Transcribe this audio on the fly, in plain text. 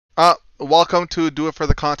Welcome to Do It for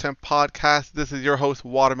the Content podcast. This is your host,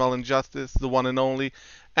 Watermelon Justice, the one and only.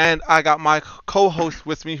 And I got my co host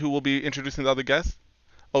with me who will be introducing the other guests,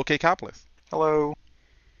 OK Capitalist. Hello.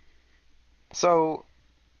 So,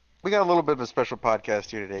 we got a little bit of a special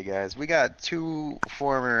podcast here today, guys. We got two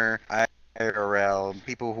former IRL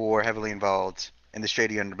people who are heavily involved in the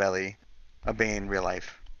shady underbelly of being in real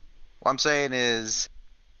life. What I'm saying is,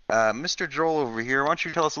 Mr. Joel over here, why don't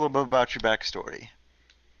you tell us a little bit about your backstory?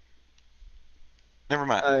 Never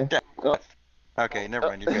mind. Hi. Yeah. Oh, Okay, never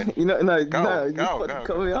mind. You're good. you fucking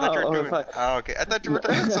cut me I thought you off. were doing. Oh, okay. I thought you were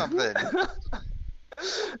doing something.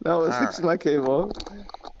 No, I was All fixing my cable.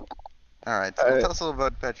 All right. So Alright. tell us a little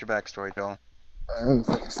bit about your backstory, Joel. I'm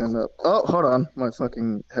fucking stand up. Oh, hold on. My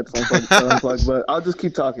fucking headphone plug got unplugged, but I'll just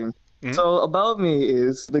keep talking. Mhm. So, about me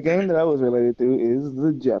is the game that I was related to is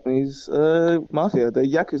the Japanese mafia, the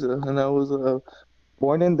Yakuza, and I was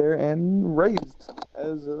born in there and raised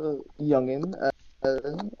as a youngin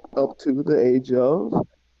up to the age of,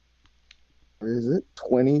 where is it,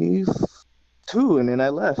 22, and then I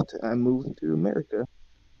left. I moved to America.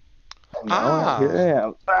 And now here I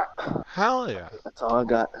am. Hell yeah. That's all I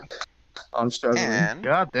got. I'm struggling. And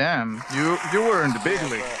God damn, you were in the big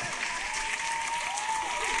league.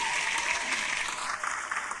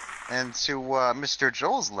 And to Mr.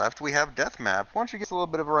 Joel's left, we have Deathmap. Why don't you give us a little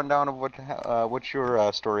bit of a rundown of what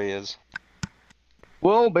your story is?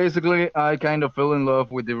 Well, basically, I kind of fell in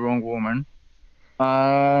love with the wrong woman,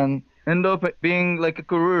 and ended up being like a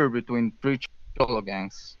career between three cholo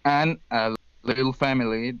gangs and a little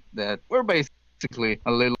family that were basically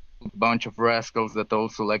a little bunch of rascals that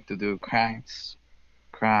also like to do crimes.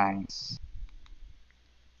 Crimes.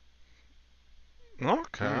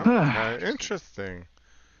 Okay. Interesting.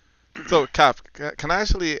 So, Cap, can I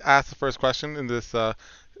actually ask the first question in this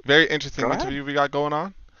very interesting Go ahead. interview we got going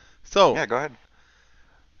on? So, Yeah, go ahead.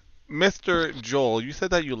 Mr. Joel, you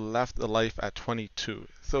said that you left the life at 22.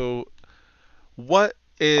 So, what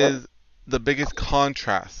is the biggest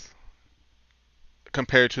contrast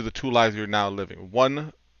compared to the two lives you're now living?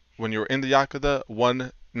 One when you were in the Yakuza,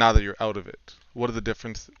 one now that you're out of it. What are the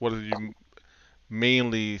difference? What do you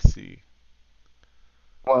mainly see?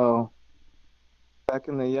 Well, back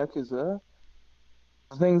in the Yakuza,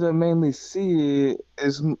 the things I mainly see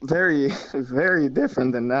is very, very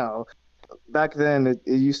different than now. Back then, it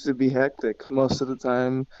used to be hectic. Most of the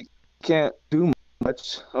time, you can't do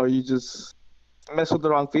much, or you just mess with the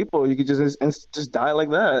wrong people. You could just die like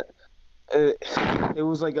that. It, it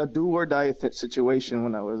was like a do or die situation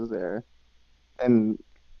when I was there, and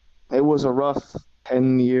it was a rough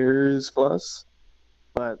 10 years plus,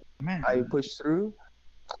 but Man, I pushed through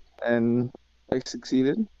and I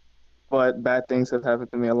succeeded. But bad things have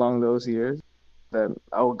happened to me along those years that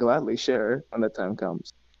I will gladly share when the time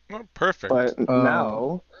comes. Oh, perfect. But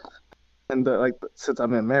now, and like since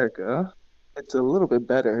I'm in America, it's a little bit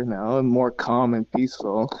better now and more calm and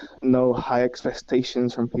peaceful. No high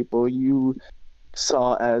expectations from people you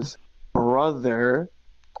saw as brother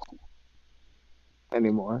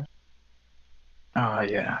anymore. oh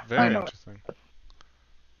yeah, I Very know. interesting.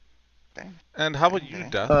 Okay. And how about you, Okay.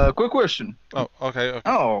 Death? Quick question. Oh, okay.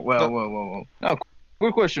 Oh, well, No. well. No,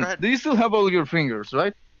 quick question. Go ahead. Do you still have all your fingers,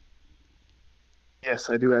 right? Yes,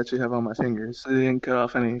 I do actually have all my fingers. I didn't cut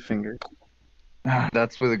off any fingers.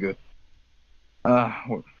 That's really good.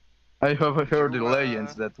 Well, I have heard the You,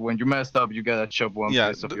 legends that when you messed up, you gotta chop one Yeah,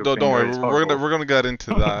 piece of your don't finger. worry. It's We're gonna get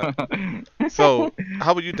into that. horrible. So,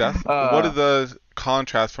 how about you, Death? What is Uh, the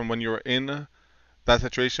contrast from when you were in that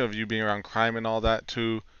situation of you being around crime and all that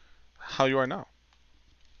to how you are now?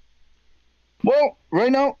 well,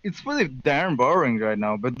 right now it's pretty damn boring right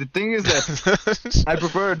now. But the thing is that I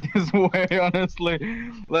prefer it this way, honestly.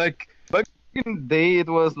 Like back in the day, it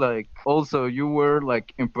was like also you were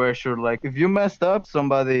like in pressure. Like if you messed up,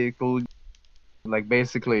 somebody could like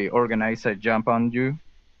basically organize a jump on you,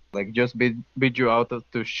 like just beat you out of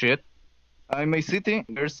to shit. In my city,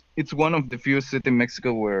 it's one of the few cities in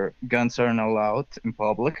Mexico where guns aren't allowed in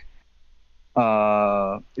public.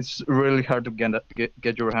 It's really hard to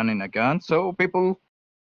get your hand in a gun, so people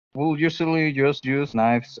will usually just use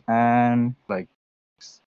knives and like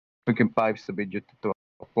cooking pipes to beat you to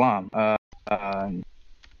a plum. And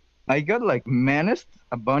I got like menaced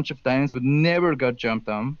a bunch of times, but never got jumped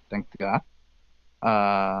on, thank God.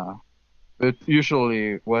 Uh, but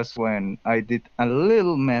usually was when I did a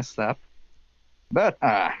little messed up. But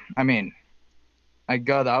I mean, I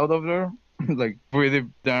got out of there like pretty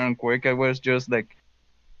darn quick. I was just like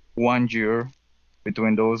 1 year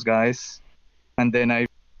between those guys, and then I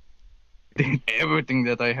did everything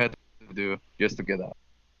that I had to do just to get out.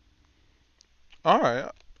 All right.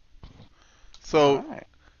 All So, right.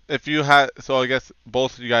 If you had, so I guess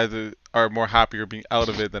both of you guys are more happier being out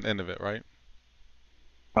of it than in of it, right?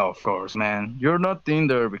 Oh, of course, man. You're not in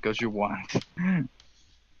there because you want.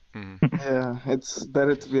 Hmm. Yeah, it's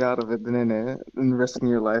better to be out of it than in it, and risking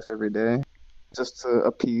your life every day just to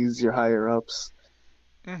appease your higher ups.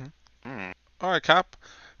 Hmm. Hmm. All right, Cap.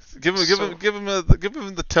 Give him, So- give him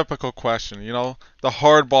the typical question. You know, the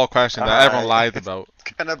hardball question that everyone Alright. lies about.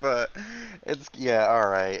 Kind of a, it's yeah. All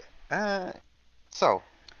right. So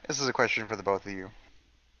this is a question for the both of you.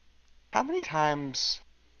 How many times,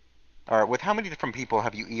 or with how many different people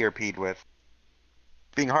have you ERP'd with?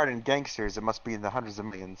 Being hardened gangsters, it must be in the hundreds of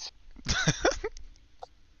millions.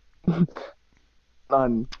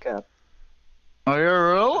 None, Cap.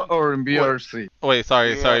 IRL or in BRC? Wait,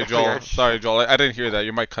 sorry, Yeah, Joel. yeah. Sorry, Joel. I didn't hear that.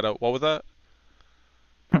 Your mic cut out. What was that?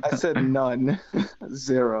 I said none.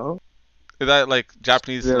 0. Is that like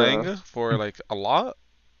Japanese Zero. slang for like a lot?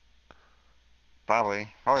 Probably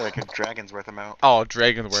like a dragon's worth amount. Oh,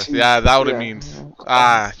 Dragonsworth. Jeez, Yeah, that would have yeah. means.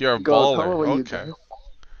 Ah, you're a Go, baller. tell me what you Okay. do.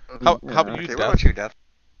 How Yeah. about you, Okay, what Death? about you, Death?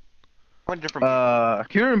 How many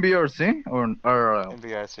different Here in BRC or in people IRL? in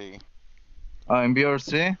VRC? In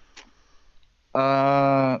BRC,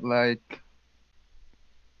 like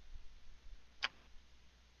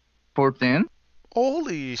 14.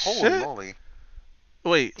 Holy Holy shit! moly!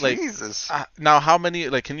 Wait, like Jesus! now how many?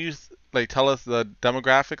 Like, can you like tell us the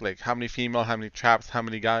demographic? Like, how many female? How many traps? How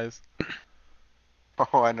many guys?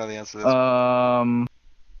 Oh, I know the answer to this.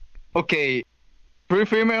 Okay, 3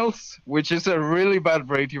 females, which is a really bad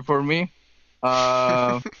ratio for me.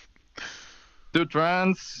 2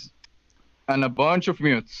 trans, and a bunch of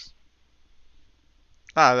mutes.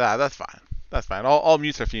 That's fine. That's fine. All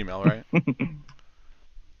mutes are female, right?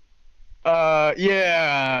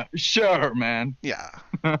 Yeah, sure, man. Yeah.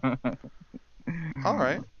 All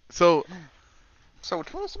right. So, So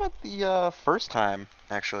tell us about the first time,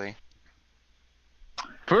 actually.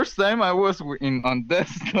 First time I was on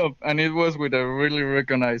desktop, and it was with a really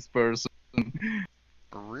recognized person.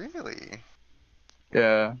 Really?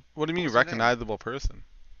 Yeah. what do you mean What's her name? recognizable person?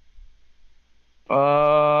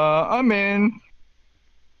 I mean,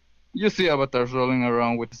 you see avatars rolling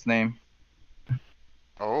around with his name.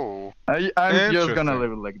 Oh, I'm just gonna Interesting.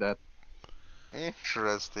 leave it like that.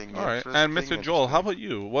 interesting. All right. And Mr. Joel, how about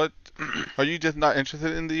you? What are you just not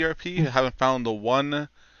interested in the ERP? You haven't found the one?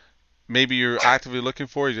 Maybe you're actively looking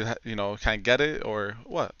for. You just can't get it, or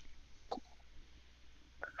what?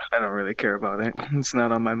 I don't really care about it. It's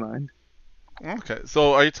not on my mind. Okay.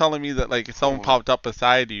 So are you telling me that like if someone Cool. popped up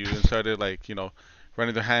beside you and started like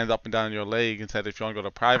running their hands up and down your leg and said if you want to go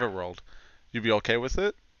to private world, you'd be okay with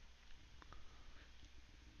it?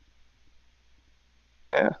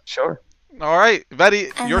 Yeah, sure. All right,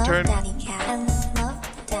 Betty, I your love turn. Daddy Cat. I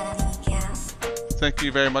love Daddy Cat. Thank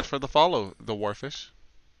you very much for the follow, the Warfish.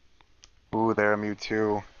 Ooh, they're a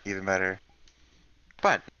Mewtwo. Even better.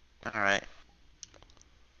 But, alright.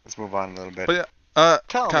 Let's move on a little bit. But yeah,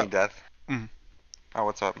 Tell Cap- me, Death. Mhm. Oh,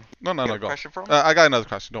 what's up? no, You got a go. question for me? I got another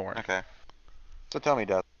question. Don't worry. Okay. So tell me,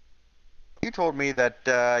 Death. You told me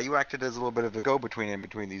that you acted as a little bit of a go-between in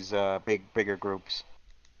between these bigger groups.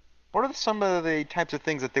 What are some of the types of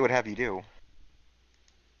things that they would have you do?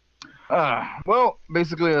 Well,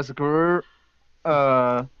 basically as a career,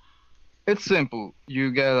 it's simple.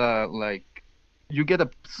 You get a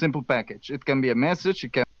simple package. It can be a message.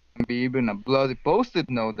 It can be even a bloody post-it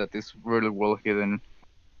note that is really well hidden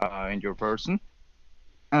in your person.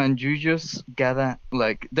 And you just gotta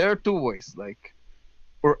there are 2 ways.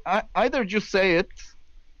 Or either you say it,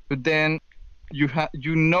 but then you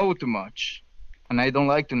know too much, and I don't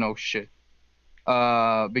like to know shit.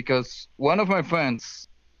 Because one of my friends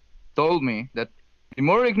told me that the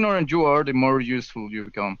more ignorant you are, the more useful you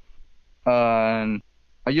become. And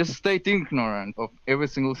I just stayed ignorant of every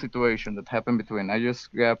single situation that happened between. I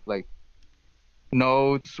just got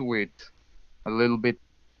notes with a little bit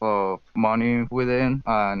of money within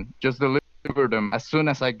and just deliver them as soon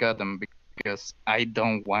as I got them because I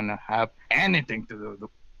don't want to have anything to do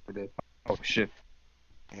with it. Oh shit.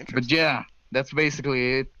 But yeah, that's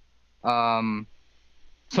basically it.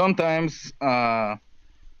 Sometimes,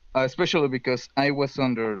 especially because I was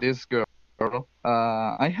under this girl,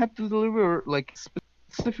 I had to deliver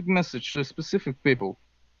specific message to specific people.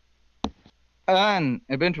 And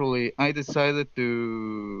eventually I decided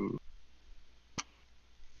to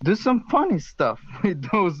do some funny stuff with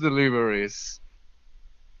those deliveries.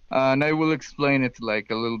 And I will explain it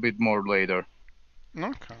a little bit more later.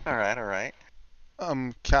 Okay. Alright.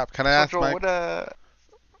 Cap, can I So, ask Joel, my? what,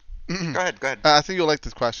 go ahead. I think you'll like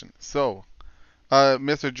this question. So,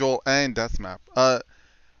 Mr. Joel and Deathmap,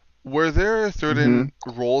 were there certain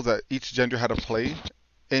roles that each gender had to play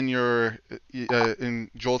in your in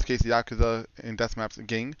Joel's case, Yakuza and Deathmat's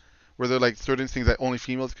gang? Were there like certain things that only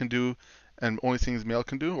females can do and only things male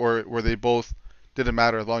can do, or were they both didn't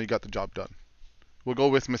matter as long as you got the job done? We'll go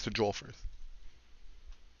with Mr. Joel first.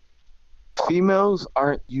 Females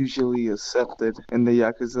aren't usually accepted in the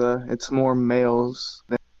Yakuza. It's more males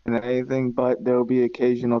than anything, but there'll be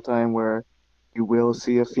occasional time where you will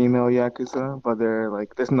see a female Yakuza, but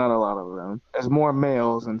there's not a lot of them. There's more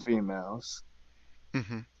males than females.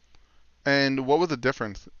 Hmm. And what was the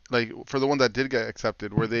difference? Like for the one that did get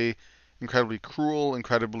accepted, were they incredibly cruel,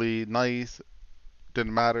 incredibly nice?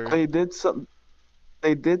 Didn't matter. They did some.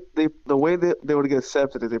 The way that they would get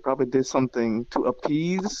accepted is they probably did something to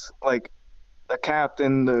appease like the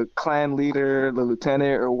captain, the clan leader, the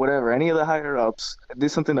lieutenant, or whatever, any of the higher ups. Did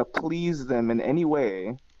something to please them in any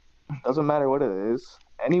way. Doesn't matter what it is.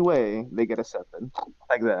 Any way they get accepted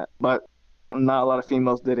like that. But not a lot of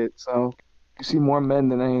females did it, so you see more men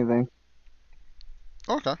than anything.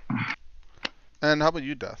 Okay. And how about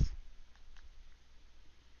you, Death?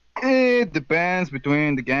 It depends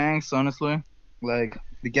between the gangs, honestly. Like,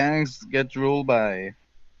 the gangs get ruled by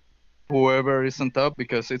whoever is on top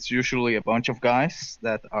because it's usually a bunch of guys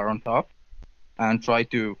that are on top and try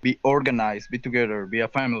to be organized, be together, be a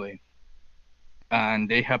family. And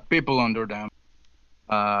they have people under them.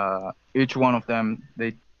 Each one of them,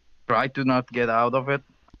 they try to not get out of it.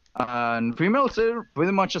 And females are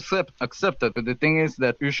pretty much accepted, but the thing is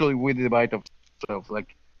that usually we divide ourselves.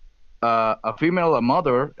 Like, a female, a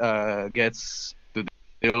mother, gets to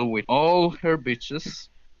deal with all her bitches,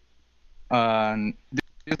 and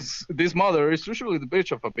this mother is usually the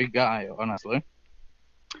bitch of a big guy, honestly.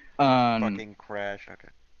 And Fucking crash. Okay.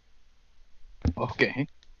 okay,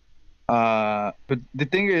 but the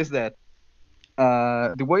thing is that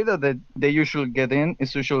the way that they usually get in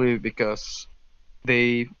is usually because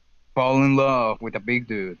they fall in love with a big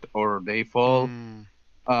dude, or they fall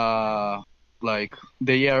like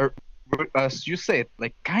they are, as you said,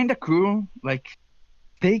 like kind of cool. Like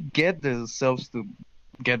they get themselves to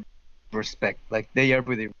get respect. Like they are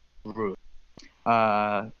pretty rude.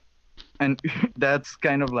 And that's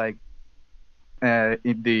kind of like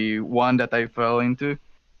the one that I fell into.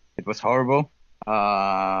 It was horrible.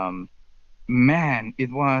 Man,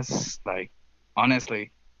 it was like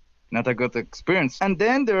honestly not a good experience. And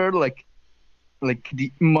then there are like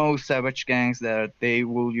the most savage gangs that they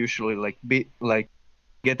will usually like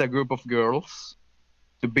get a group of girls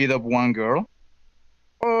to beat up one girl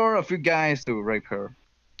or a few guys to rape her.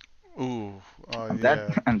 Ooh, And yeah.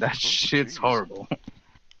 that shit's jeez. horrible.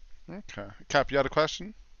 Okay. Cap, you had a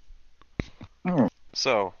question?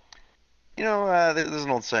 So, there's an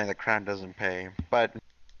old saying that crown doesn't pay, but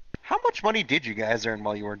how much money did you guys earn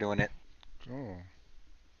while you were doing it? Oh.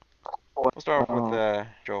 We'll start off with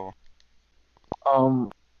Joel.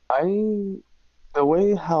 The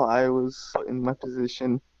way how I was in my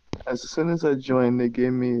position, as soon as I joined, they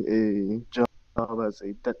gave me a job as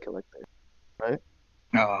a debt collector, right?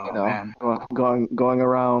 Oh man. Going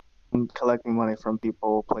around collecting money from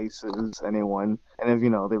people, places, anyone, and if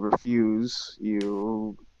they refuse,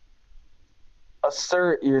 you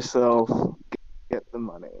assert yourself, get the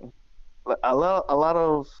money. A lot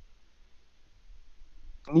of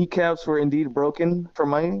kneecaps were indeed broken for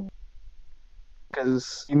money,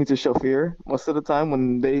 because you need to show fear most of the time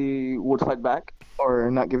when they would fight back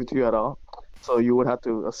or not give it to you at all. So you would have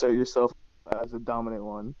to assert yourself as a dominant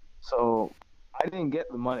one. So I didn't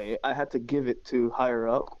get the money. I had to give it to higher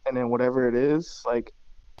up, and then whatever it is, like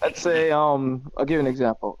let's say I'll give you an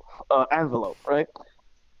example. Envelope, right?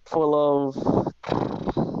 Full of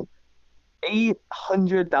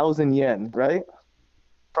 800,000 yen, right?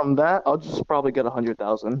 From that, I'll just probably get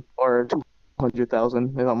 100,000 or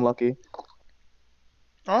 200,000 if I'm lucky.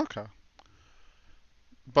 Okay.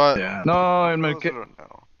 But Yeah. No, in my Those case. who don't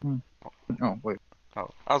know. Oh wait. Oh,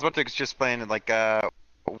 I was about to just explain it like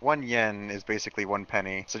 1 yen is basically 1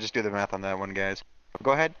 penny. So just do the math on that one, guys.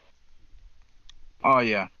 Go ahead. Oh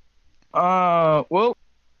yeah. Well,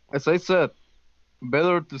 as I said,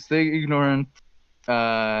 better to stay ignorant,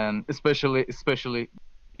 and especially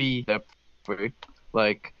be debt free.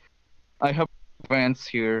 Like, I have friends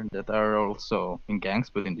here that are also in gangs,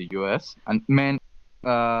 but in the U.S. And man,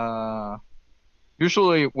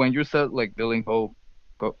 usually when you start like dealing hope,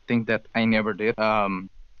 thing that I never did.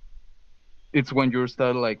 It's when you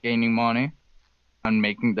start like gaining money and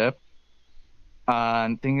making debt.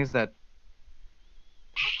 And thing is that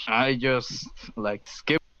I just like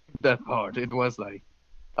skipped that part. It was like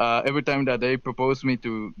every time that they proposed me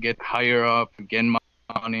to get higher up, to get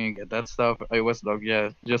money, get that stuff, I was like, yeah,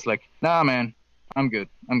 just like, nah, man, I'm good.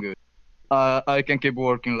 I can keep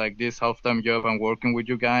working like this half-time job and working with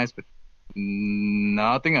you guys, but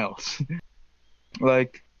nothing else.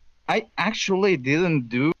 Like, I actually didn't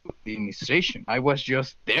do the initiation. I was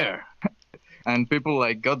just there, and people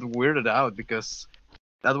like got weirded out because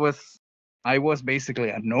that was I was basically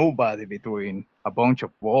a nobody between a bunch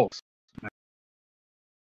of wolves,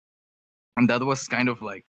 and that was kind of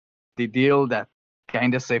like the deal that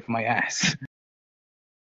kind of saved my ass.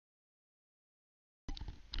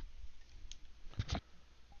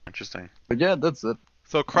 Interesting. But yeah, that's it.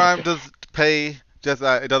 So crime Okay. does pay, just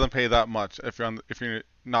that it doesn't pay that much if you're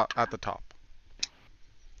not at the top.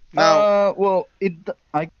 Now, Well,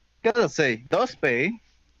 I gotta say, it does pay,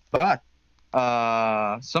 but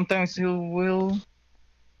sometimes it will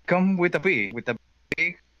come with a fee, with a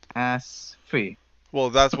big ass fee. well,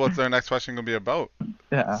 that's what our next question gonna be about.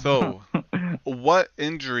 Yeah. So, what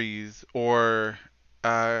injuries or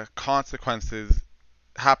consequences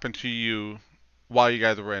happened to you while you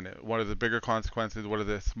guys were in it? What are the bigger consequences? What are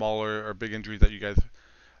the smaller or big injuries that you guys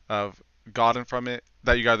have gotten from it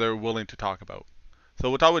that you guys are willing to talk about? So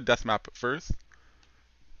we'll talk with Deathmap first.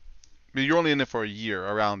 I mean, you're only in it for a year,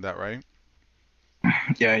 around that, right?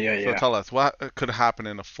 Yeah. So tell us, what could happen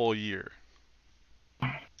in a full year?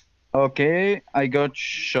 Okay, I got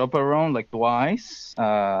shot around like twice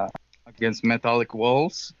against metallic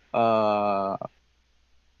walls. And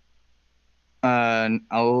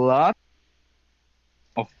a lot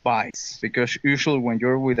of bites because usually when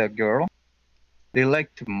you're with a girl, they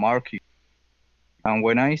like to mark you. And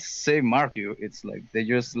when I say mark you, it's like they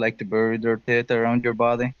just like to bury their teeth around your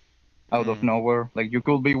body out of nowhere. Like you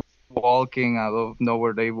could be walking out of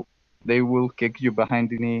nowhere, they will kick you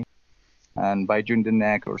behind the knee and bite you in the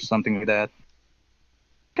neck or something like that.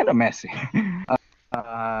 Kind of messy.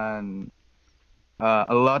 And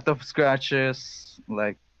a lot of scratches.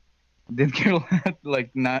 Like this girl had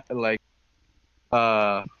like not like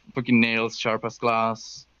fucking nails sharp as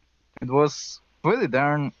glass. It was pretty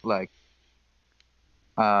darn like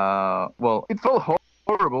well, it felt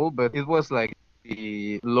horrible, but it was like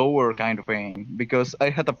the lower kind of pain because I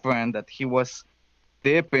had a friend that he was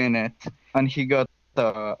deep in it and he got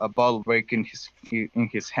a ball break in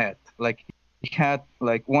his head. Like he had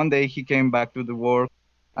like one day he came back to the work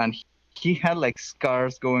and he had like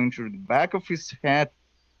scars going through the back of his head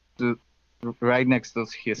to right next to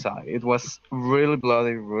his eye. It was really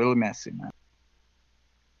bloody, really messy, man.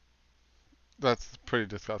 That's pretty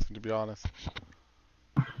disgusting, to be honest.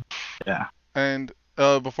 Yeah. And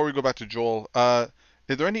before we go back to Joel,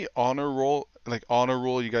 is there any honor rule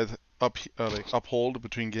you guys uphold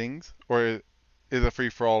between gangs, or is it free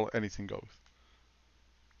for all, anything goes?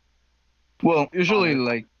 Well, usually Honor.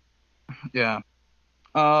 like yeah.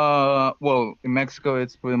 Well, in Mexico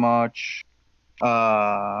it's pretty much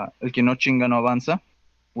el que no chinga no avanza,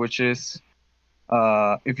 which is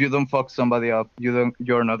if you don't fuck somebody up,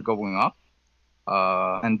 you're not going up.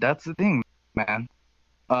 And that's the thing, man.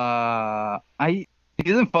 I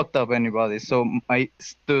didn't fucked up anybody, so I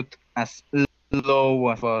stood as low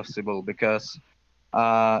as possible because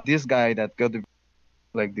this guy that got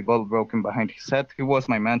the ball broken behind his head, he was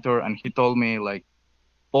my mentor, and he told me like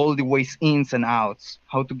all the ways ins and outs,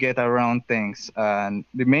 how to get around things, and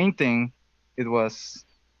the main thing, it was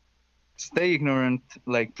stay ignorant,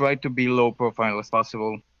 like try to be low profile as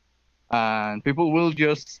possible, and people will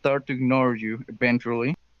just start to ignore you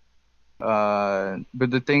eventually. But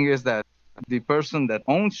the thing is that the person that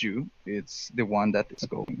owns you, it's the one that is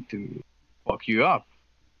going to fuck you up.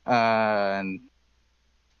 And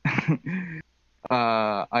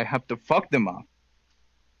I have to fuck them up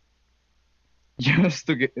just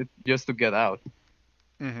to get out.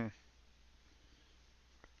 Mm-hmm.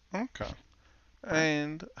 Okay.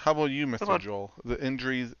 And how about you, Mr. about- Joel? The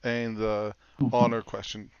injuries and the honor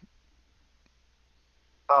question.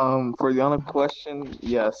 For the honor question,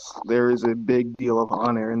 yes, there is a big deal of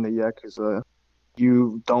honor in the Yakuza.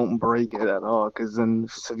 You don't break it at all, because then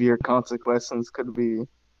severe consequences could be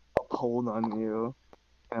upheld on you.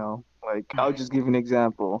 You know, like I'll just give you an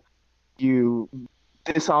example. You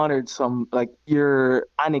dishonored like your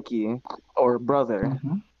aniki or brother,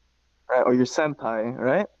 Mhm. right, or your senpai,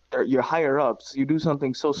 right, or your higher ups. You do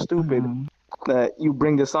something so stupid Mhm. that you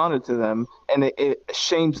bring dishonor to them, and it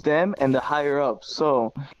shames them and the higher ups.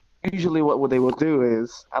 So usually, what they will do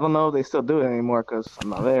is, I don't know if they still do it anymore because I'm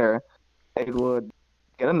not there. They would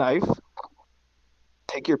get a knife,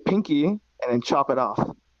 take your pinky, and then chop it off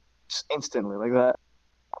just instantly like that,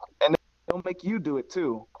 and they'll make you do it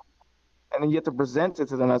too, and then you have to present it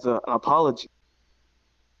to them as an apology.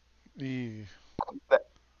 Eee.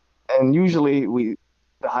 And usually,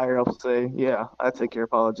 the higher ups say, "Yeah, I take your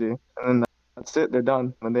apology," and then that's it. They're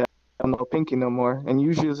done, and they have no pinky no more, and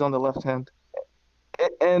usually it's on the left hand.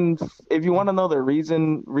 And if you want to know the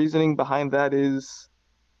reasoning behind that is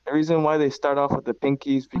the reason why they start off with the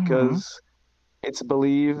pinkies because it's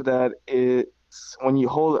believed that it's when you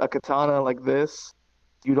hold a katana like this,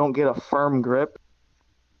 you don't get a firm grip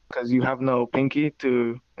because you have no pinky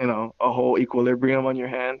to, a whole equilibrium on your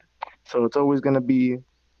hand. So it's always going to be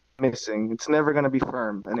missing. It's never going to be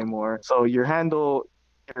firm anymore. So your handle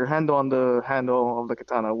on the handle of the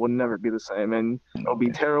katana will never be the same, and it'll be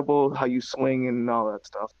terrible how you swing and all that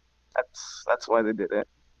stuff. That's why they did it.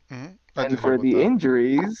 I did And hear about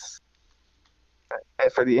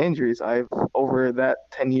that. For the injuries, I've over that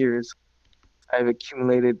 10 years, I've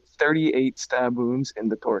accumulated 38 stab wounds in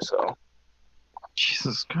the torso.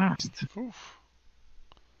 Jesus Christ. Oof.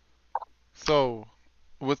 So,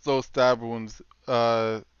 with those stab wounds,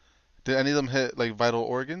 did any of them hit like vital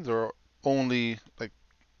organs or only like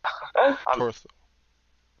torso?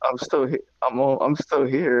 I'm still here. I'm still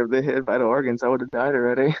here. If they hit vital organs, I would have died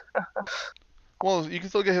already. Well, you can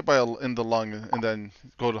still get hit by in the lung and then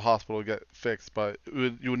go to the hospital and get fixed, but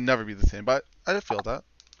you would never be the same. But I did feel that.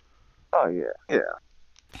 Oh yeah.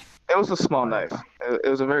 It was a small knife. It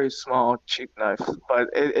was a very small, cheap knife, but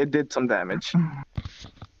it did some damage.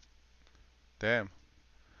 Damn.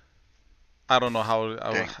 I don't know how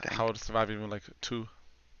Dang. how to survive even like 2.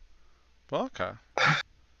 Well, okay.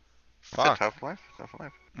 It's a Fuck. tough life. Tough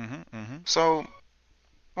life. Mm-hmm. So,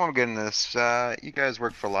 while I'm getting this, you guys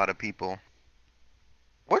work for a lot of people.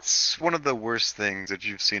 What's one of the worst things that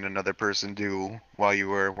you've seen another person do while you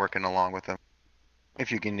were working along with them?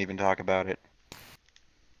 If you can even talk about it.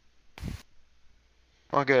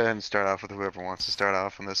 I'll go ahead and start off with whoever wants to start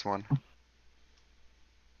off on this one.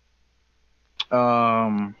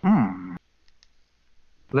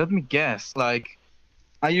 Let me guess. Like,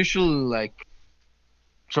 I usually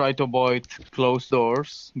try to avoid closed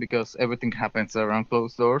doors because everything happens around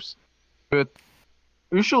closed doors. But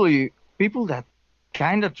usually, people that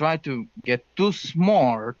kind of try to get too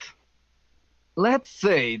smart, let's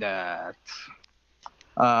say that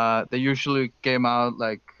they usually came out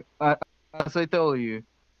as I tell you,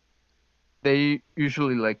 they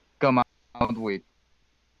usually come out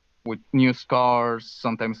with new scars,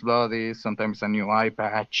 sometimes bloody, sometimes a new eye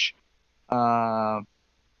patch. But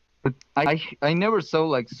I never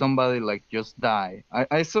saw somebody just die.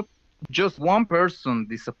 I saw just one person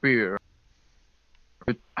disappear,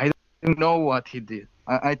 but I don't know what he did.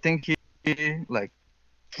 I think he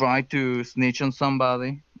tried to snitch on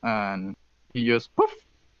somebody and he just poof.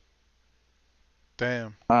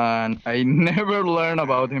 Damn. And I never learned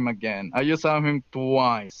about him again. I just saw him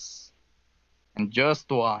twice, and just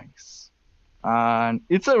twice. And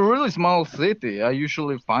it's a really small city. I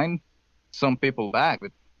usually find some people back,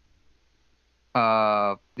 but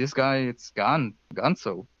this guy, it's gone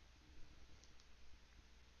so.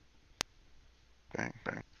 Bang,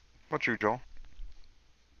 bang. What's you, Joel?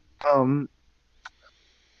 One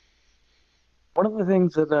of the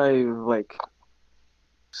things that I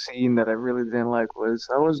seen that I really didn't like was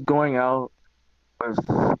I was going out with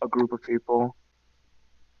a group of people,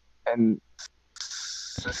 and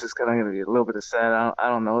this is kind of gonna be a little bit of sad. I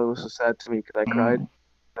don't know. It was so sad to me because I cried.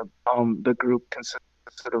 The group consisted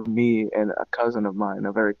of me and a cousin of mine,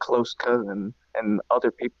 a very close cousin, and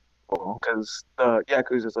other people, because the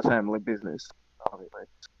Yakuza is a family business, obviously.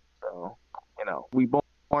 So, we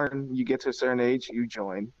born, you get to a certain age, you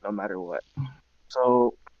join, no matter what.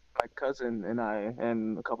 So, my cousin and I,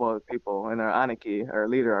 and a couple other people, and our Aniki, our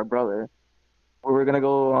leader, our brother, we were gonna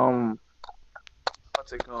go,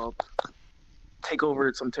 what's it called? Take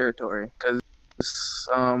over some territory, because,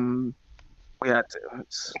 we had to. I'm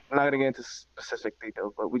not gonna get into specific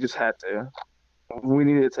details, but we just had to. We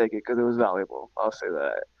needed to take it because it was valuable. I'll say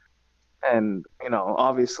that. And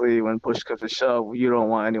obviously, when push comes to shove, you don't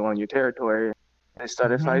want anyone in your territory. They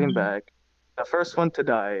started fighting back. The first one to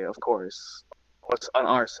die, of course, was on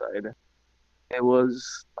our side. It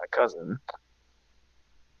was my cousin.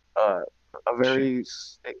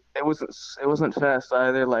 It wasn't fast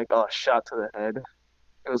either. Like a shot to the head.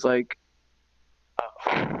 It was like.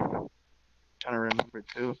 Trying to remember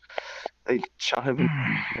too. They shot him in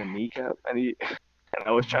the kneecap, and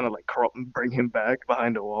I was trying to crawl and bring him back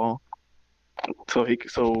behind a wall, I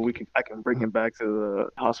can bring him back to the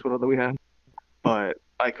hospital that we had, but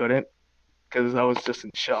I couldn't because I was just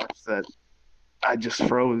in shock that I just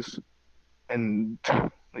froze, and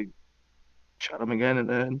they shot him again, and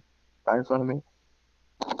then right in front of me,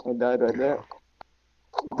 he died right there.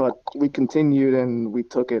 But we continued and we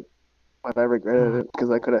took it, but I regretted it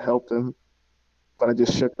because I could have helped him. But I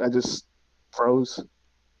just froze.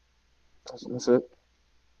 That's it.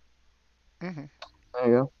 Mm-hmm. There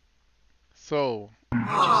you go. So, Jesus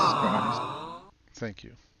Christ. thank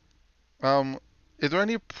you. Is there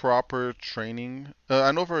any proper training?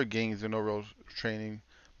 I know for gangs there's no real training,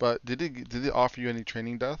 but did it offer you any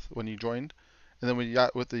training death when you joined? And then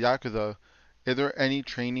with the Yakuza, is there any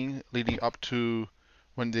training leading up to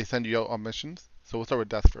when they send you out on missions? So we'll start with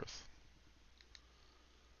death first.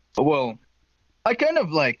 Well, I kind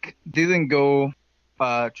of like didn't go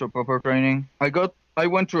through proper training. I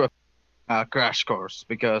went through a crash course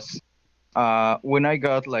because when I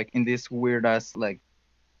got like in this weird ass like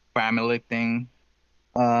family thing,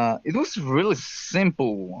 it was really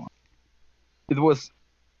simple one. It was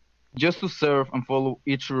just to serve and follow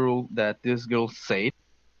each rule that this girl said,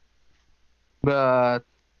 but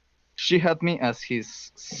she had me as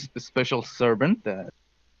his special servant. That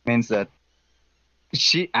means that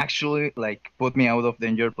she actually like put me out of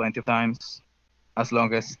danger plenty of times, as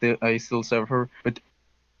long as I still serve her. But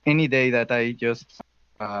any day that I just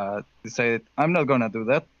decided I'm not gonna do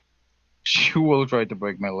that, she will try to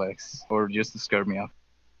break my legs or just to scare me off.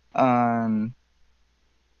 And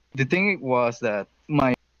the thing was that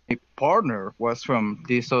my partner was from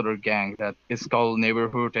this other gang that is called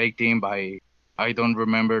Neighborhood 18 by I don't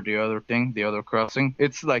remember the other thing, the other crossing.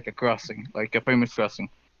 It's like a crossing, like a famous crossing.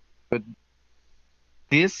 But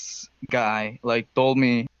this guy like told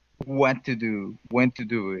me what to do, when to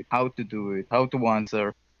do it, how to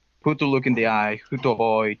answer, who to look in the eye, who to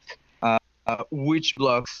avoid, which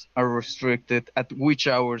blocks are restricted, at which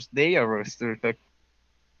hours they are restricted,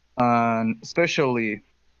 and especially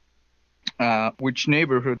which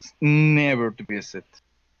neighborhoods never to visit.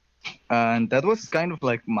 And that was kind of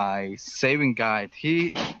like my saving guide.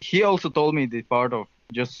 He also told me the part of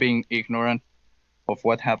just being ignorant of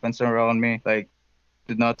what happens around me, like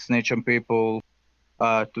to not snitch on people,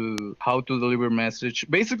 to how to deliver message.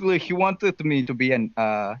 Basically, he wanted me to be in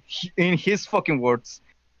his fucking words,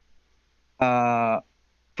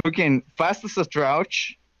 freaking fast as a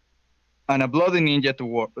crouch and a bloody ninja to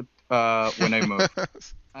work when I move.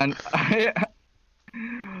 And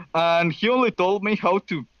and he only told me how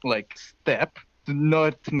to like step to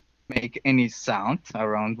not make any sound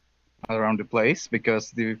around the place because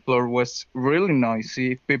the floor was really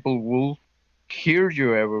noisy. People will hear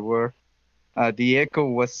you everywhere. The echo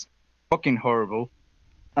was fucking horrible.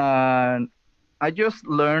 And I just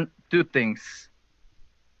learned two things: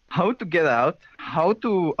 how to get out, how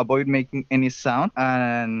to avoid making any sound,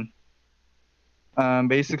 and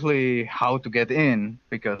basically how to get in,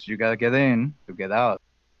 because you gotta get in to get out.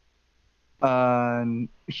 And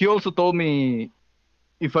he also told me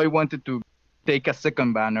if I wanted to take a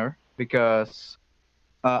second banner, because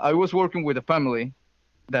I was working with a family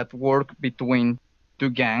that worked between two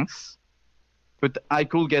gangs, but I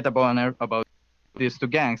could get a banner about these two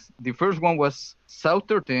gangs. The first one was South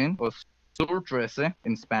 13, or Sur 13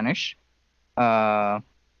 in Spanish, and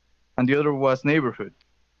the other was Neighborhood.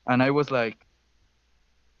 And I was like,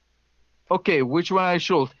 okay, which one I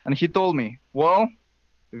should? And he told me, well,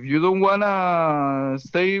 if you don't wanna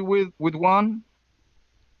stay with one,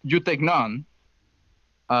 you take none.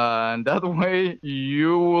 And that way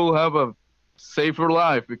you will have a safer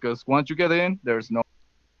life, because once you get in, there's no.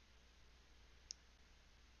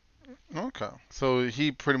 Okay, so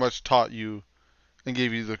he pretty much taught you and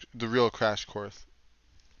gave you the real crash course.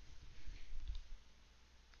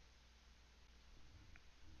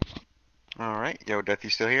 All right, yo, Death, you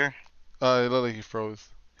still here? It looked like he froze.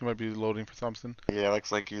 He might be loading for something. Yeah,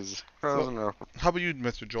 looks like he's frozen or How about you,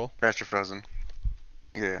 Mr. Joel? faster frozen.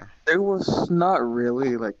 Yeah. There was not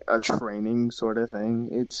really like a training sort of thing.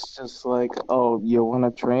 It's just like, oh, you want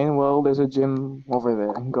to train? Well, there's a gym over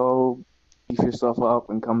there. Go beef yourself up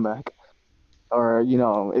and come back. Or,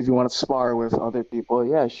 if you want to spar with other people,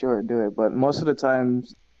 yeah, sure, do it. But most of the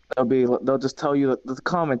times, they'll just tell you the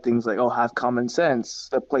common things like, oh, have common sense.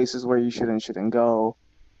 The places where you shouldn't go.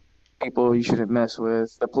 People you shouldn't mess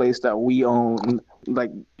with. The place that we own,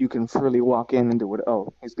 like you can freely walk in and do what.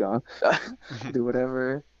 Oh, he's gone. Do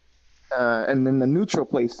whatever. And then the neutral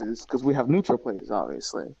places, because we have neutral places,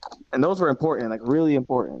 obviously, and those were important, like really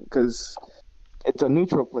important, because it's a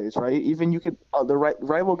neutral place, right? Even you could, the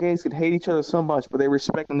rival gangs could hate each other so much, but they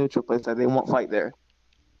respect the neutral place that they won't fight there.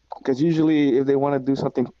 Because usually, if they want to do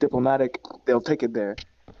something diplomatic, they'll take it there,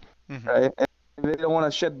 right? If they don't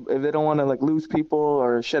want to like lose people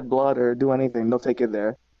or shed blood or do anything, they'll take it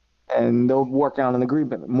there, and they'll work out an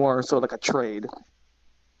agreement, more so like a trade.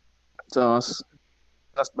 So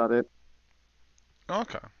that's about it.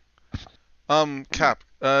 Okay. Cap,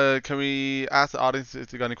 can we ask the audience if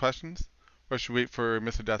they got any questions? Or should we wait for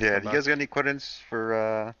Mr. Death to Yeah, come do you back? guys got any questions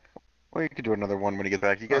for, well, you could do another one when you get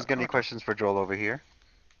back. You guys got any Okay. questions for Joel over here?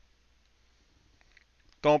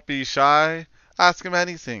 Don't be shy. Ask him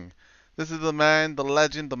anything. This is the man, the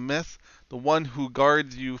legend, the myth, the one who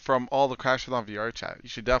guards you from all the crashes on VR chat. You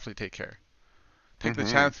should definitely take care. Take the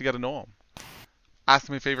Mhm. chance to get to know him. Ask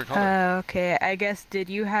him your favorite color. Okay, I guess did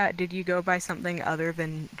you go by something other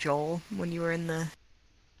than Joel when you were in the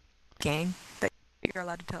gang that you're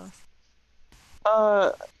allowed to tell us?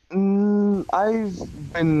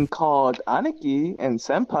 I've been called Aniki and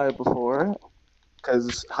Senpai before,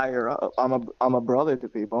 because higher up, I'm a brother to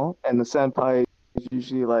people, and the Senpai is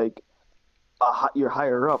usually like you're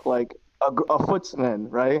higher up, like a footsman,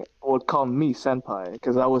 right? Would call me Senpai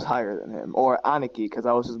because I was higher than him, or Aniki because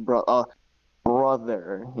I was his brother,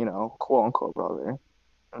 quote unquote brother.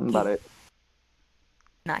 And about it.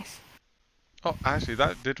 Nice. Oh, actually,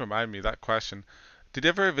 that did remind me that question. Did you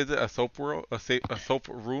ever visit a soap world, a soap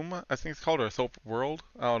room? I think it's called, or a soap world.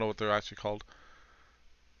 I don't know what they're actually called.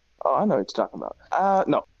 Oh, I know what you're talking about.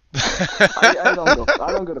 No. I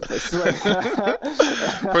don't go to places like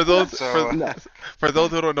For those So, No. for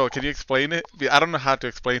those who don't know, can you explain it? I don't know how to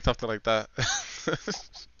explain something like that.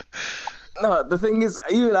 No, the thing is,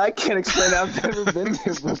 even I can't explain. I've never been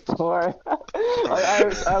there before.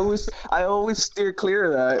 I always steer clear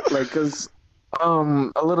of that, like, cause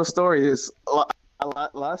a little story is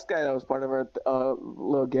last guy that was part of our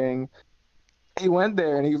little gang. He went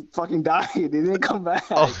there and he fucking died. He didn't come back.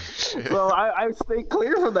 Oh shit! So I stay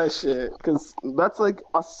clear from that shit because that's like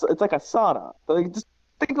it's like a sauna. Like just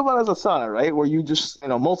think about it as a sauna, right? Where you just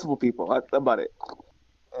multiple people. That's about it.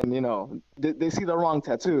 And they see the wrong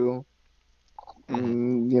tattoo.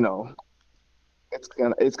 And,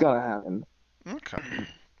 it's gonna happen. Okay.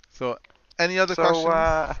 So, any other So,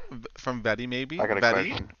 questions from Betty? Maybe. I got a Betty.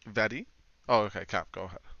 question. Betty. Oh, okay. Cap, go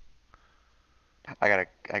ahead. I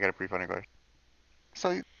got a pretty funny question.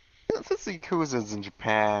 So, since the Yakuza's in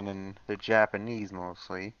Japan and the Japanese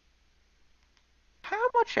mostly, how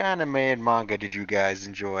much anime and manga did you guys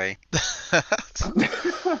enjoy?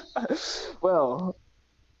 Well,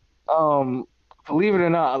 believe it or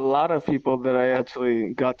not, a lot of people that I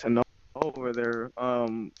actually got to know over there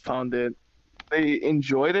found it. They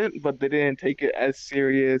enjoyed it, but they didn't take it as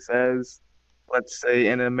serious as, let's say,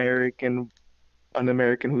 an American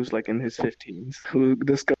who's like in his 15s who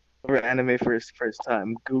discovered anime for his first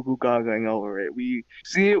time, goo goo gagaing over it. We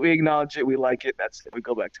see it, we acknowledge it, we like it. That's it. We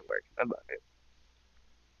go back to work. That's about it.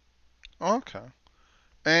 Okay.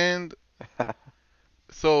 And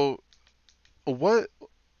so, what,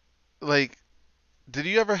 like, did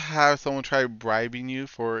you ever have someone try bribing you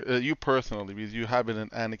for you personally, because you have been an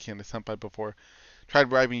Anakin and a senpai before, tried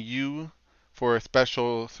bribing you for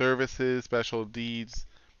special services, special deeds,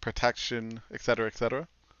 protection, etc., etc.?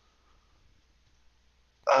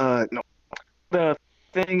 No. The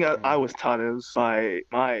thing I was taught is by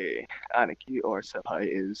my Aniki or senpai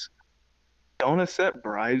is don't accept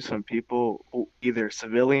bribes from people who either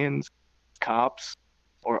civilians, cops,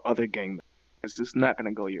 or other gang members. It's just not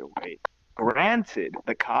gonna go your way. Granted,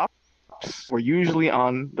 the cops were usually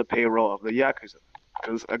on the payroll of the Yakuza,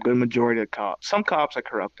 because a good majority of some cops are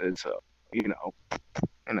corrupted, so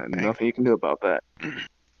nothing you can do about that.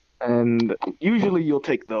 And usually you'll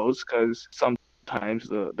take those because sometimes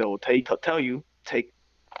they will tell you take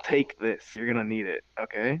this, you're gonna need it,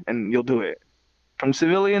 okay, and you'll do it. From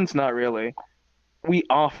civilians, not really. We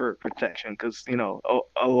offer protection because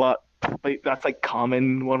a lot. Like, that's like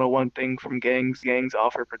common 101 thing from gangs. Gangs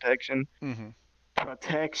offer protection. Mm-hmm.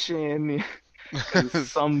 Protection.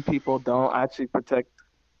 'Cause some people don't actually protect.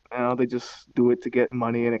 They just do it to get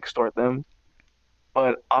money and extort them.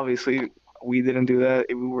 But obviously, we didn't do that.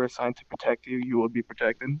 If we were assigned to protect you, you would be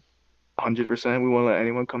protected. 100%. We won't let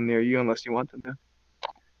anyone come near you unless you want them to.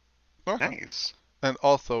 Okay. Nice. And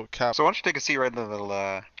also, Cap. So why don't you take a seat right in the middle?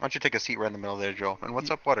 Why don't you take a seat right in the middle there, Joel? And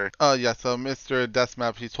what's up, Water? Yeah, so Mr.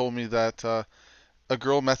 Deathmap, he told me that a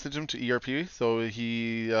girl messaged him to ERP, so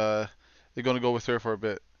they're gonna go with her for a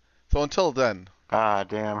bit. So until then. Ah,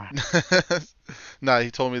 damn. Nah,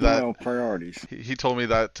 he told me that. No priorities. He told me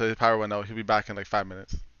that his power went out. He'll be back in like 5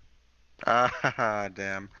 minutes. Ah,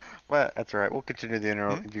 damn. Well, that's all right. We'll continue the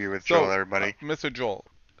interview with So, Joel, everybody. Mr. Joel.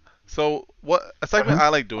 So what a segment I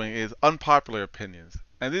like doing is unpopular opinions,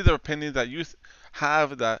 and these are opinions that you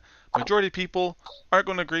have that majority of people aren't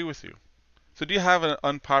going to agree with you. So do you have an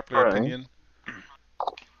unpopular Right. opinion?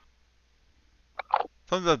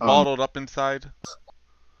 Something that's bottled up inside?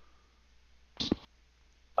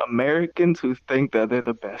 Americans who think that they're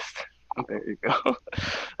the best. There you go.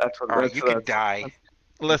 That's what. All right, that's, you can that's- die.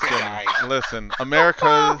 Listen, Guys. listen.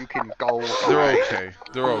 America, You can go. they're die. okay.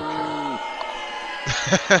 They're okay.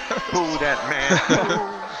 Boo that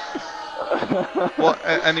man. Well,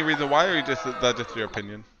 any reason why, or just that's just your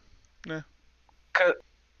opinion?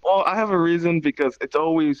 Well, I have a reason because it's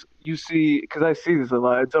always you see because I see this a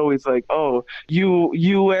lot. It's always like, oh,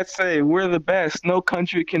 USA, we're the best. No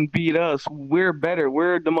country can beat us. We're better.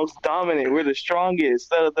 We're the most dominant. We're the strongest.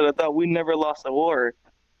 Da, da, da, da. We never lost a war.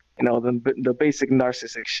 The basic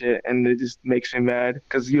narcissistic shit, and it just makes me mad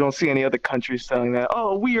because you don't see any other countries saying that.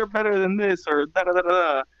 Oh, we are better than this or da da da da.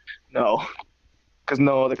 Da. No, because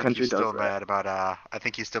no other I think country he's does still that. mad about I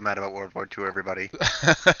think he's still mad about World War II. Everybody.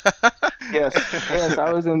 Yes, yes,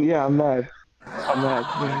 I was in. Yeah, I'm mad. I'm mad.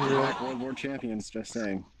 Yeah, you're right. Back-to-back World War champions, just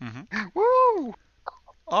saying. Woo!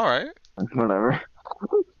 All right. Whatever.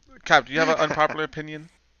 Cap, do you have an unpopular opinion?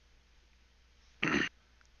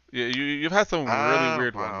 You've had some really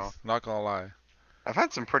weird Wow. ones. Not gonna lie. I've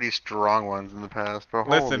had some pretty strong ones in the past, but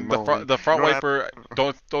Listen, holy moly. the front You know what wiper.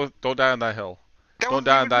 Don't die on that hill. That Don't wasn't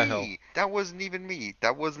die on even that hill. me. That wasn't even me.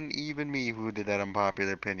 That wasn't even me who did that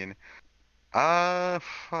unpopular opinion.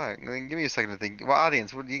 Fuck. Give me a second to think. Well,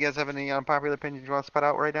 audience, do you guys have any unpopular opinions you want to spit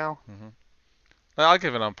out right now? I'll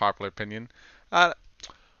give an unpopular opinion.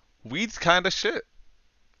 Weed's kind of shit.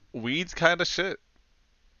 Weed's kind of shit.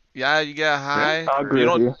 Yeah, you get high. I agree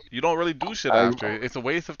with you. You don't really do shit I- after. It's a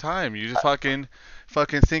waste of time. You just fucking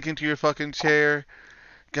sink into your fucking chair.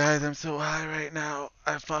 Guys, I'm so high right now.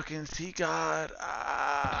 I fucking see God.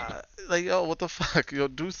 Like, yo, what the fuck? Yo,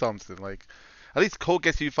 do something. Like, at least coke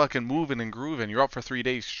gets you fucking moving and grooving. You're up for 3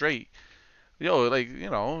 days straight. Yo, like,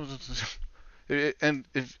 and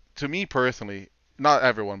if to me personally, not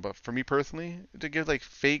everyone, but for me personally, to give like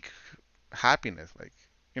fake happiness. Like,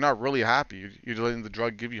 you're not really happy. You're just letting the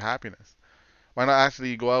drug give you happiness. Why not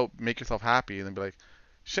actually go out, make yourself happy, and then be like,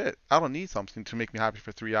 shit, I don't need something to make me happy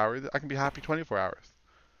for 3 hours. I can be happy 24 hours.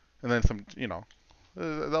 And then some,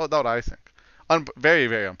 that what I think. Very,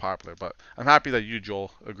 very unpopular, but I'm happy that you,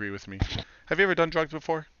 Joel, agree with me. Have you ever done drugs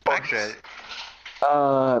before? Actually,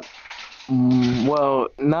 Well,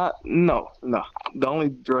 no. The only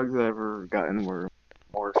drugs I ever gotten were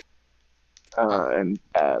morphine, and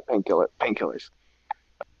painkillers.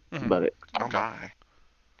 Mhm. But oh Okay. my.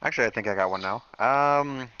 Actually, I think I got one now.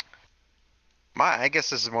 I guess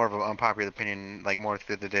this is more of an unpopular opinion, like more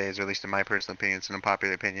through the days, or at least in my personal opinion, it's an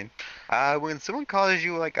unpopular opinion. When someone calls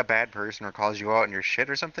you like a bad person or calls you out on your shit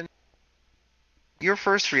or something, your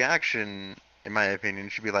first reaction, in my opinion,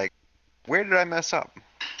 should be like, where did I mess up?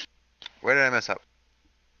 Where did I mess up?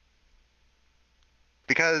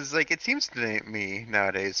 Because like it seems to me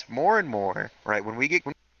nowadays, more and more, right, when we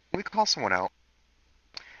call someone out,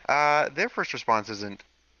 their first response isn't,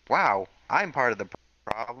 wow, I'm part of the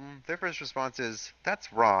problem. Their first response is,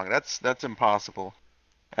 that's wrong. That's impossible.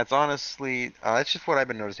 That's honestly, that's just what I've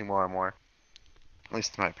been noticing more and more. At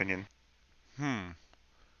least in my opinion.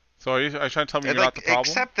 So are you trying to tell me And, you're not like, the problem?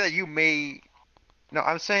 except that you may, no,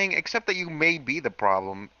 I'm saying except that you may be the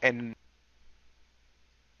problem, and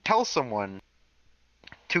tell someone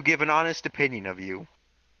to give an honest opinion of you.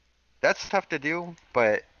 That's tough to do,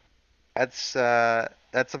 but that's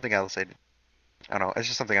something else I don't know. It's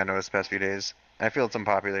just something I noticed the past few days. I feel it's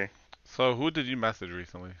unpopular. So who did you message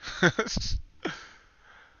recently?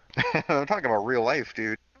 I'm talking about real life,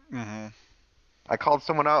 dude. I called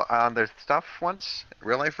someone out on their stuff once,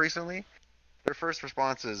 real life recently. Their first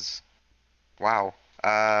response is, wow,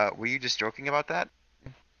 were you just joking about that?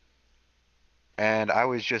 And I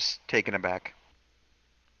was just taken aback.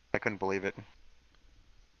 I couldn't believe it.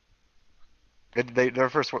 Their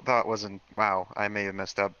first thought wasn't, wow, I may have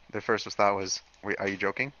messed up. Their first thought was, wait, are you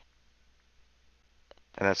joking?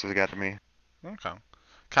 And that's what got to me. Okay.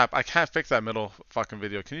 Cap, I can't fix that middle fucking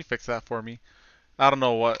video. Can you fix that for me? I don't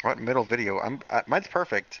know what. What middle video? Mine's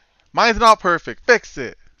perfect. Mine's not perfect. Fix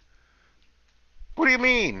it. What do you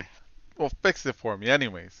mean? Well, fix it for me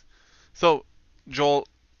anyways. So, Joel,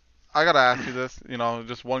 I gotta ask you this,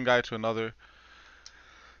 just one guy to another.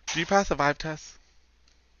 Do you pass the vibe test?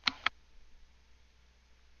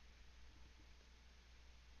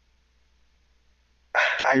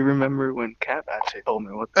 I remember when Cap actually told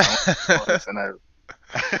me what that was,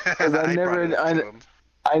 and I never- brought it up I- to him.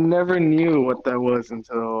 I never knew what that was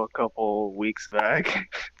until a couple weeks back.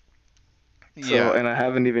 So, and I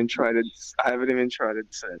haven't even tried it. I haven't even tried it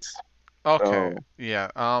since. Okay. so- Yeah.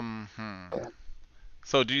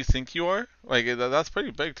 So do you think you are? Like that's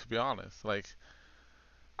pretty big to be honest. Like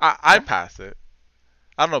I pass it.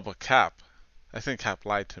 I don't know about Cap. I think Cap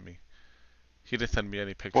lied to me. He didn't send me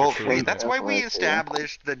any pictures. Well, to wait, it. that's why we Definitely, yeah.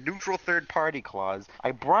 established the neutral third party clause.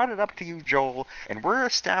 I brought it up to you, Joel, and we're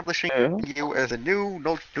establishing Yeah. you as a new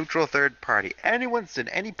neutral third party. Anyone send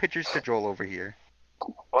any pictures to Joel over here?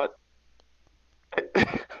 What?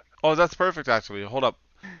 Oh, that's perfect actually. Hold up.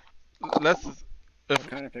 Let's What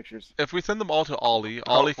kind of pictures? if we send them all to Ollie,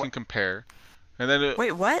 Oh, Ollie what- can compare, and then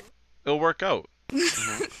Wait, what? it'll work out.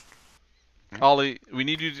 Mhm. Ollie, we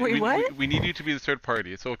need you. To, Wait, we, what? we need you to be the third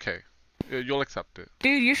party. It's okay. You'll accept it.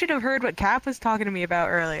 Dude, you should have heard what Cap was talking to me about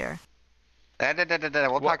earlier. We'll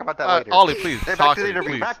Well, talk about that later. Ollie, please Hey, talk back to the to me,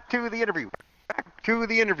 interview. please. Back to the interview. Back to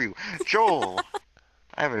the interview. Joel,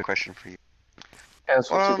 I have a question for you.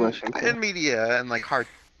 Yes, what's the question? In media and like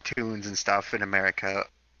cartoons and stuff in America,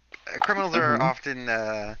 criminals are Mhm.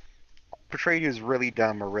 often portrayed as really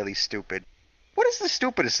dumb or really stupid. What is the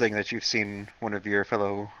stupidest thing that you've seen one of your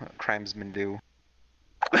fellow crimesmen do?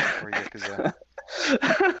 Or Yakuza?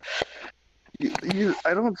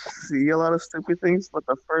 I don't see a lot of stupid things, but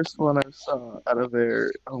the first one I saw out of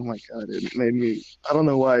there, oh my god, it made me. I don't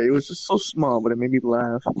know why. It was just so small, but it made me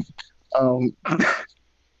laugh. Um,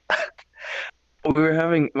 we were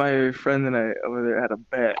having my friend and I over there had a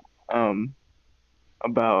bet.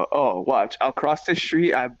 About watch, I'll cross the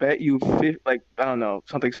street. I bet you like I don't know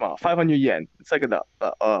something small, 500 yen. It's like $5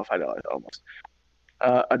 almost.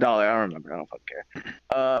 A dollar. I don't remember. I don't fucking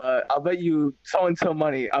care. I'll bet you so and so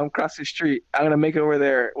money. I'm across the street. I'm gonna make it over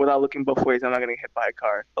there without looking both ways. I'm not gonna get hit by a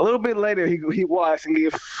car. A little bit later, he walks and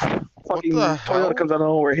fucking the hell? Toyota comes out of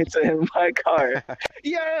nowhere, hits him by a car.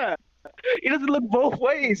 Yeah, he doesn't look both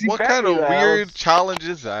ways. He What bet kind me of that. weird challenge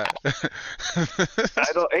is that? I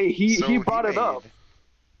don't. Hey, he brought it up.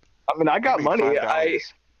 I mean, I got made money. $5. I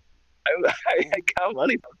got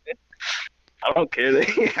money from it. I don't care.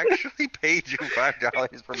 He actually paid you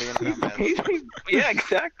 $5 for being in that mess. Yeah,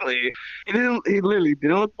 exactly. He literally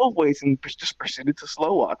didn't look both ways and just proceeded to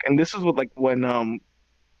slow walk. And this is what like when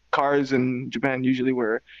cars in Japan usually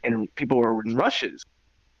were and people were in rushes.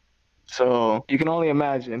 So you can only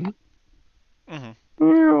imagine. Mhm.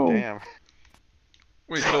 Damn.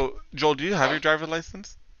 Wait, so Joel, do you have your driver's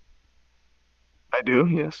license? I do,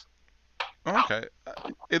 yes. Oh, okay.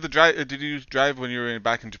 Did you drive when you were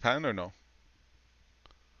back in Japan or no?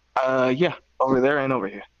 Yeah, over there and over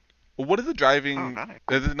here. Well, what is the driving? Oh, nice.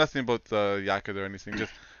 There's nothing about the Yakuza or anything.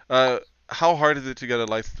 Just how hard is it to get a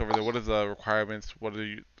license over there? What are the requirements? What are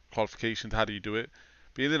the qualifications? How do you do it?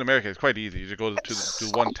 Being in America, it's quite easy. You just go to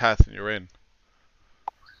do one test and you're in.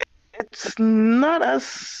 It's not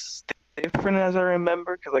as different as I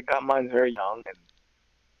remember because I got mine very young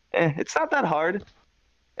and it's not that hard.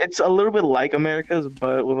 It's a little bit like America's,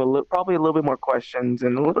 but with probably a little bit more questions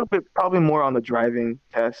and a little bit probably more on the driving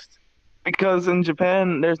test. Because in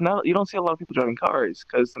Japan, you don't see a lot of people driving cars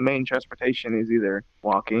because the main transportation is either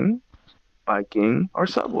walking, biking, or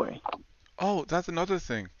subway. Oh, that's another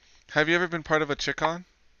thing. Have you ever been part of a Chikan?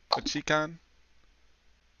 A Chikan?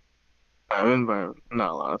 I've been by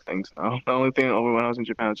not a lot of things now. The only thing over when I was in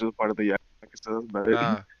Japan was just part of the Yakuza, but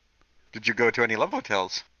Ah. Did you go to any love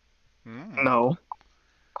hotels? Mm. no,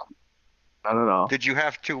 not at all. Did you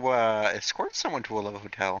have to escort someone to a love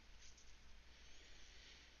hotel?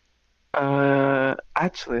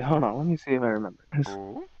 Actually, hold on. Let me see if I remember.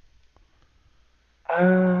 Ooh.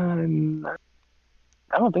 No,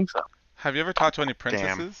 I don't think so. Have you ever talked to any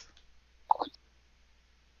princesses?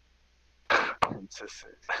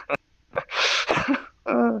 Princesses.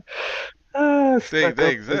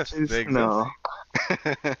 They exist. They exist. No,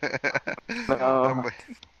 Um,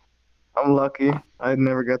 I'm lucky. I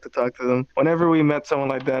never got to talk to them. Whenever we met someone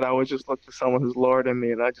like that, I would just look to someone who's lower than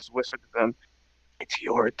me, and I just whisper to them, "It's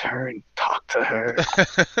your turn. Talk to her."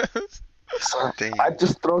 So Damn. I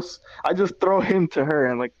just throw him to her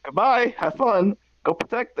and like, "Goodbye. Have fun. Go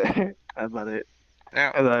protect her." That's about it.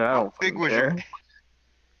 Now, And I how don't big fucking was care.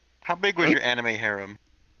 how big was your anime harem?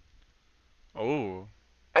 Oh.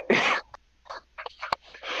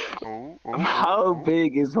 Ooh, How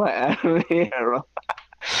big is my anime hero?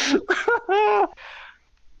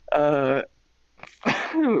 uh,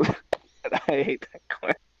 I hate that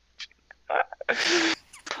question.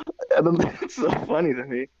 I don't think it's so funny to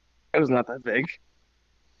me. It was not that big.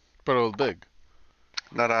 But it was big.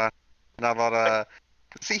 Not a lot of.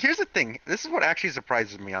 See, here's the thing. This is what actually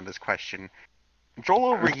surprises me on this question. Joel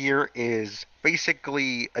over here is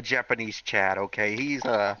basically a Japanese Chad. Okay, he's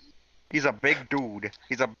a big dude.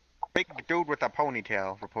 He's a big dude with a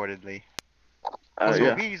ponytail, reportedly. So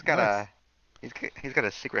Yeah. he's got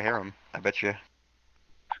a secret harem. I bet you.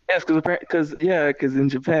 Yes, because in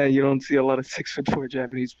Japan you don't see a lot of 6'4"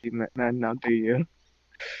 Japanese people now, do you?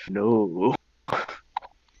 No. I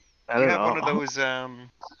You don't have know. one of those You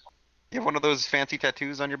have one of those fancy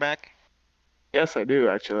tattoos on your back? Yes, I do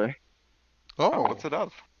actually. Oh, what's it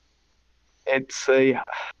of? It's a.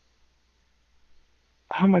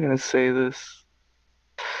 How am I gonna say this?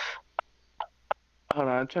 Hold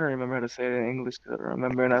on, I'm trying to remember how to say it in English because I don't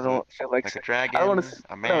remember, and I don't feel like. Like a dragon, I don't want to.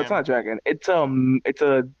 a man? No, it's not a dragon. It's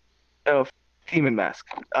a demon mask.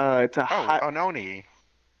 It's a Oh, an Oni.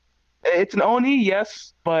 it's an Oni,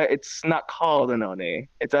 yes, but it's not called an Oni.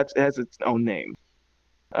 It has its own name.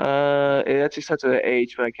 It actually starts with an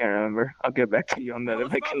H, but I can't remember. I'll get back to you on that I was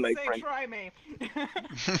if I about can to like say, find. try me.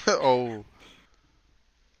 Oh.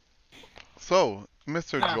 So,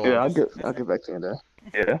 Mr. Yeah. Joel. Yeah, I'll get back to you on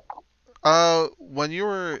that. Yeah. When you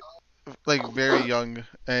were like very young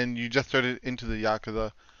and you just started into the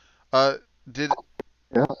Yakuza, did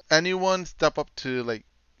Yeah. anyone step up to like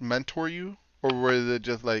mentor you, or was it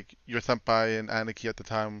just like your senpai and Aniki at the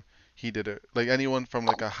time he did it? Like anyone from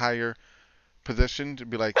like a higher position to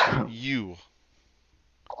be like, you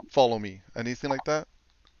follow me, anything like that?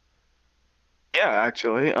 Yeah,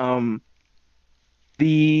 actually.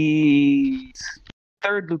 The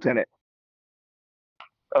third lieutenant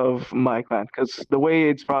of my clan, because the way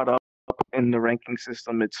it's brought up in the ranking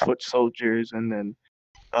system, it's foot soldiers and then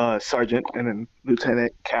sergeant and then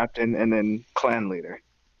lieutenant, captain, and then clan leader.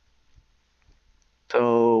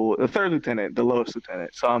 So the third lieutenant, the lowest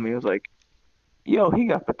lieutenant, saw me. Was like, "Yo, he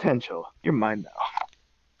got potential. You're mine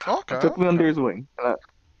now." Okay, Took me under okay. his wing, and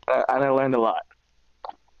I learned a lot.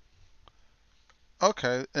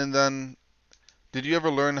 Okay, and then did you ever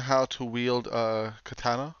learn how to wield a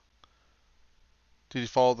katana? Did you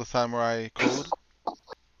follow the samurai code?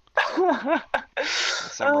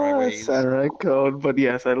 Samurai ways. Samurai code, but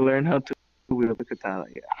yes, I learned how to wield the katana,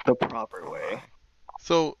 yeah, the proper way.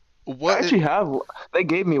 So I what? actually have. They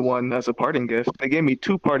gave me one as a parting gift. They gave me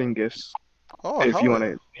 2 parting gifts. Oh, If hell you want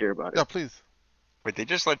yeah. to hear about Yeah, it. please. Wait, they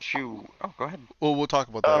just let you. Oh, go ahead. Well, we'll talk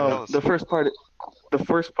about that. tell Yeah. us. The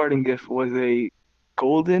first parting gift was a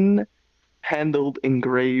golden handled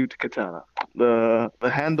engraved katana. The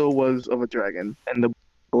handle was of a dragon, and the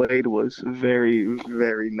blade was very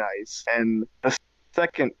very nice. And the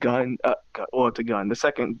second it's a gun. The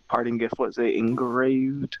second parting gift was a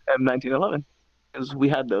engraved M1911, because we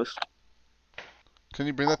had those. Can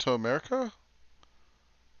you bring that to America?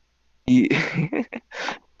 Yeah.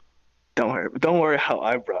 Don't worry how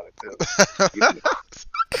I brought it to.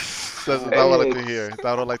 That's what I would like to hear. That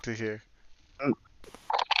would I like to hear.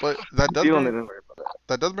 But that does You don't need bring to worry about that.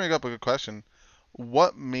 that does bring up a good question.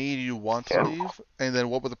 What made you want to Yeah. leave, and then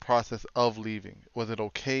what was the process of leaving? Was it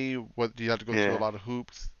okay? What do you have to go through Yeah. a lot of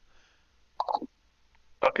hoops?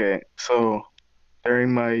 Okay, so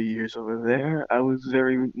during my years over there, I was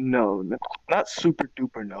very known. Not super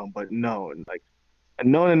duper known, but known. Like,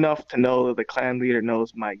 known enough to know that the clan leader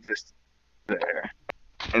knows my existence there.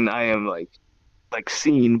 And I am like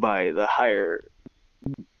seen by the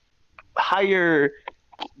higher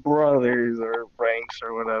brothers or ranks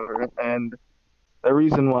or whatever. And the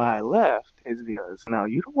reason why I left is because now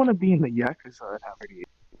you don't want to be in the Yakuza and have already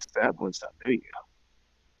stabbed one stop, do you?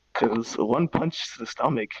 Because one punch to the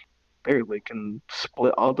stomach barely can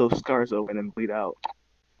split all those scars open and bleed out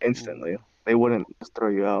instantly. They wouldn't just throw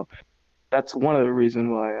you out. That's one of the reasons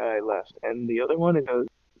why I left. And the other one is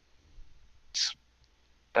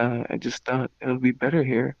I just thought it would be better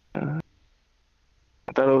here. I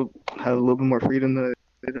thought I would have a little bit more freedom than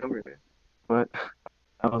I did over there. But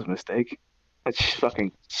that was a mistake. It's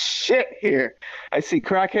fucking shit here. I see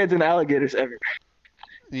crackheads and alligators everywhere.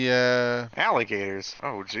 Yeah. Alligators.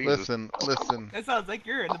 Oh, Jesus. Listen. That sounds like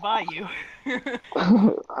you're in the bayou.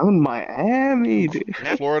 I'm in Miami, dude.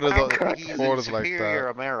 Florida's Now, a- he's in Florida's like superior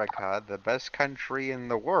that. America, the best country in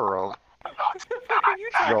the world. What the fuck are you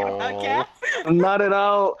talking about, Joel. Cap? Not at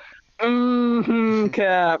all.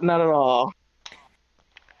 Cap, not at all.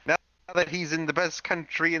 Now that he's in the best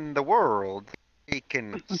country in the world, he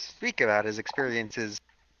can speak about his experiences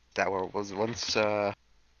that was once that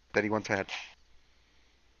he once had.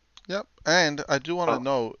 Yep. And I do want to Oh.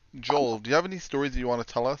 know, Joel, do you have any stories that you want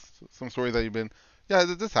to tell us? Some stories that you've been, yeah,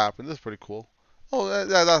 this happened. This is pretty cool. Oh,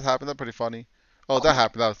 yeah, that happened. That's pretty funny. Oh, that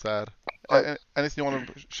happened. That was sad. Anything you want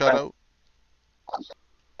to shout out?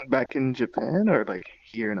 Back in Japan or like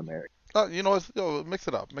here in America? You know what? Yo, mix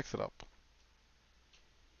it up. Mix it up.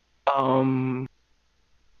 I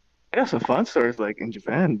got some fun stories. Like in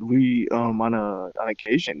Japan, we on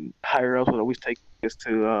occasion higher ups would always take us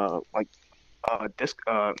to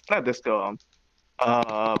not disco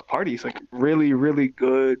parties, like really really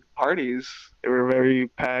good parties. They were very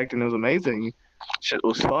packed and it was amazing. Shit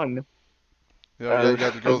was fun. You know, you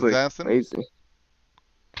had the It was, girls like, dancing. amazing.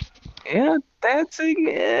 Yeah, dancing.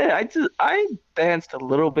 Yeah, I danced a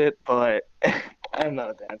little bit, but I'm not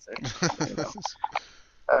a dancer. You know.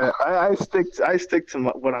 I stick to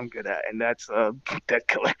what I'm good at, and that's debt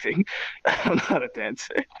collecting. I'm not a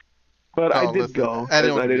dancer, but I Oh, did listen, go.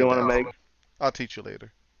 anyone I can be a didn't want to dancer. make. I'll teach you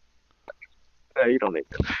later. You don't need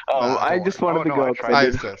to. Nah, I don't just worry. wanted Oh, to no, I go tried. because I I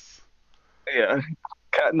did. insist. Yeah,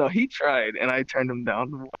 No, he tried, and I turned him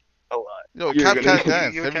down a lot. Yo, You're Cap gonna- can't You,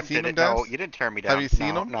 dance. you Have you attempted seen him it. No, dance? you didn't turn me down. Have you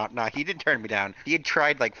seen him? No, he didn't turn me down. He had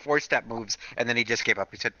tried like 4-step moves, and then he just gave up.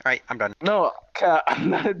 He said, "All right, I'm done." No, Cat, I'm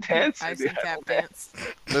not a dancer. I've dude. seen Cap dance.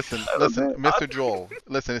 Listen, I listen, don't- Mr. Joel.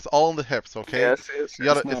 Listen, it's all in the hips, okay? Yes, You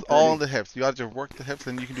gotta, It's not it's all pretty. in the hips. You gotta just work the hips,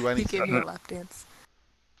 and you can do He anything. gave you a lap dance.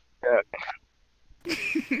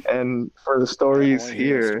 And for the I stories wanna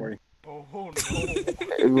hear that here, story. Oh no.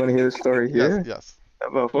 you want to hear the story Yes, here yes.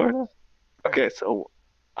 about Florida? Okay, so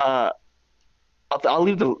I'll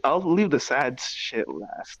leave the sad shit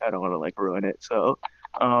last. I don't want to like ruin it. So,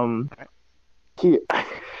 he,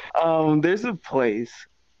 there's a place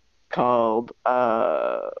called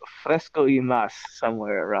Fresco y Mas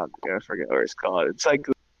somewhere around here. I forget where it's called. It's like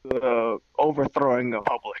the overthrowing of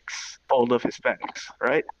Publix full of Hispanics,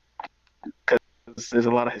 right? Because there's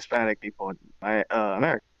a lot of Hispanic people in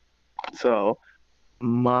America. So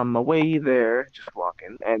I'm on my way there, just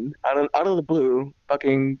walking, and out of the blue,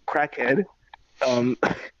 fucking crackhead, um,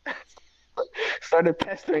 started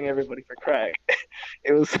pestering everybody for crack.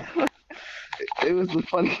 It was it was the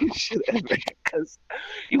funniest shit ever because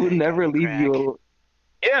he would Hey, never got the leave crack. you alone.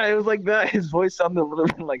 Yeah, it was like that. His voice sounded a little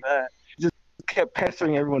bit like that. Just kept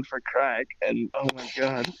pestering everyone for crack, and oh my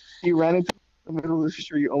god, he ran into the middle of the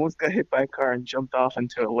street, almost got hit by a car, and jumped off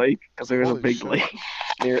into a lake because there was Holy a big shit. lake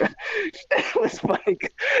near. It was funny.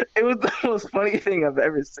 It was the most funny thing I've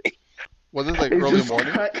ever seen. Was this like It's early just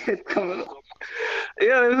morning? crackhead coming up.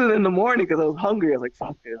 Yeah, it was in the morning because I was hungry. I was like,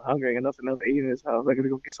 fuck it, I'm hungry. I got nothing else to eat in this house. I gotta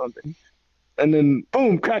go get something. And then,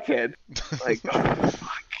 boom, crackhead. Like,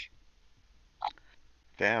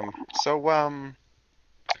 Damn. So,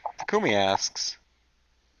 Takumi asks,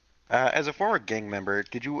 as a former gang member,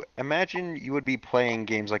 did you imagine you would be playing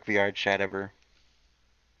games like VR Chat ever?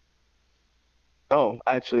 no,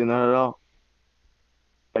 actually, not at all.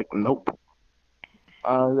 Like, nope.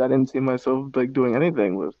 I didn't see myself like doing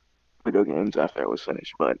anything with video games after I was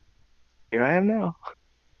finished, but here I am now.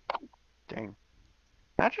 Dang.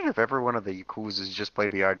 Imagine if every one of the Yakuzas just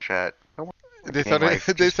played VR Chat. They In started, life,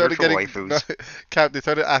 they just started virtual getting, waifus. Cap, they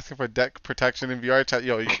started asking for deck protection in VR chat.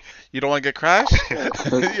 Yo, you don't want to get crashed?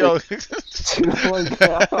 Yo, Holy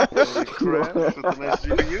crap, what a nice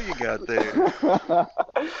GPU you got there.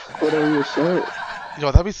 Whatever you say.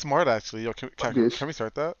 yo, that'd be smart actually. Yo, Cap, Yes. can we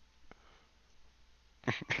start that?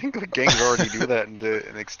 I think the gangs already do that to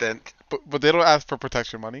an extent. But they don't ask for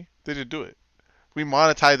protection money. They just do it. We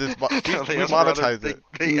monetize this. No, We ask for other- monetize it.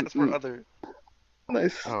 They ask for other.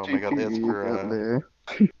 Nice. Oh my God, that's GPU for, out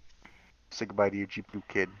there. Say goodbye to your GPU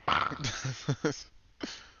kid.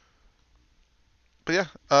 But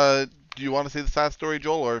yeah, do you want to say the sad story,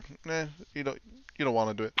 Joel, or you don't want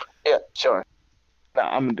to do it? Yeah, sure. Nah,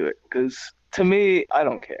 I'm gonna do it because to me, I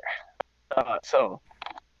don't care. So,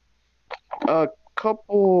 a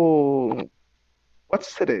couple.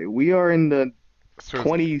 What's today? We are in the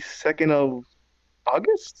 22nd of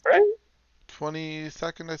August, right?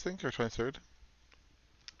 22nd, I think, or 23rd.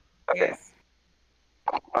 Okay. Yes.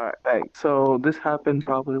 All right. Thanks. So this happened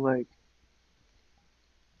probably like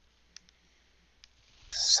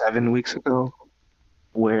 7 weeks ago,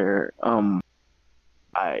 where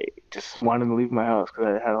I just wanted to leave my house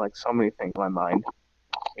because I had like so many things in my mind.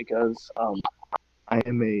 Because I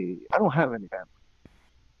don't have any family,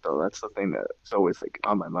 so that's the thing that's always like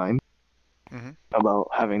on my mind Mhm. about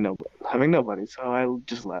having nobody. So I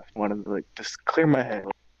just left, wanted to like just clear my head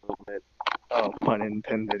a little bit. Oh, pun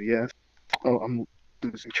intended. Yes. Oh, I'm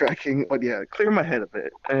losing tracking, but yeah, clear my head a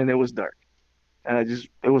bit. And it was dark, and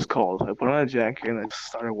it was cold. I put on a jacket and I just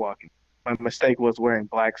started walking. My mistake was wearing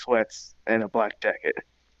black sweats and a black jacket.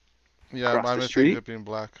 Yeah, Across my the mistake street? of being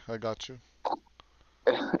black. I got you.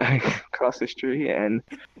 Across the street, and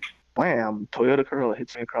wham! Toyota Corolla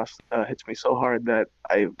hits me so hard that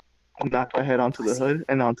I knocked my head onto the hood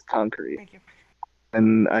and onto concrete, Thank you.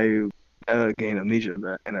 and I gained amnesia of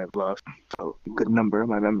that, and I've lost a good number of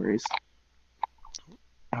my memories.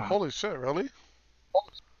 Holy shit, really?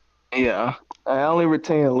 Yeah, I only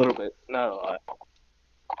retain a little bit, not a lot.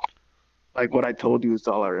 Like what I told you is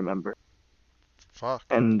all I remember, Fuck.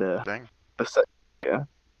 and Dang.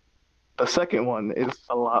 the second one is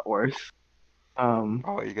a lot worse.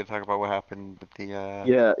 Oh, you gonna talk about what happened with the Yeah.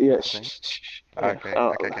 thing? Yeah, Okay, I'll-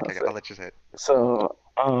 okay. I'll say. I'll let you say it. So,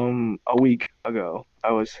 a week ago,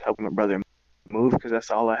 I was helping my brother move because that's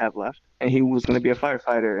all I have left, and he was gonna be a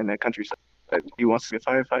firefighter in the countryside. He wants to be a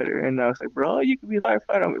firefighter, and I was like, bro, you can be a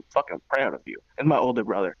firefighter. I'm fucking proud of you. And my older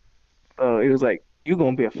brother, so he was like, you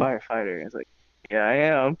gonna be a firefighter? And I was like, yeah, I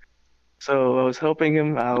am. So I was helping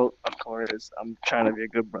him out. Of course, I'm trying to be a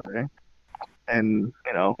good brother, and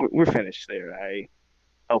we're finished there.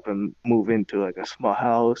 help him move into like a small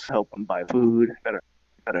house, help him buy food, et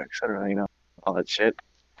cetera, you know, all that shit.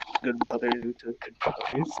 Good brother to good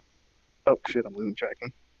brothers. Oh shit, I'm losing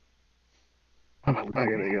tracking. Okay,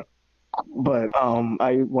 there you go. But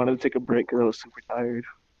I wanted to take a break because I was super tired.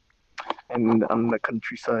 And on the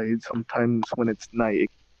countryside, sometimes when it's night,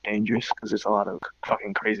 it's dangerous because there's a lot of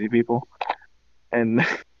fucking crazy people. And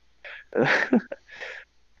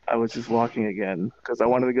I was just walking again because I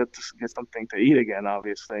wanted to get something to eat again,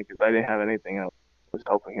 obviously, because I didn't have anything. I was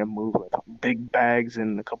helping him move with big bags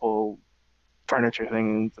and a couple furniture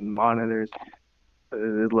things and monitors to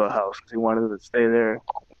his little house because he wanted to stay there,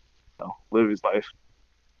 you know, live his life.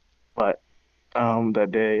 But that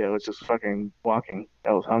day I was just fucking walking.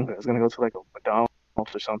 I was hungry. I was gonna go to like a McDonald's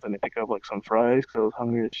or something to pick up like some fries because I was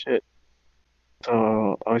hungry as shit.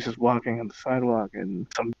 So I was just walking on the sidewalk and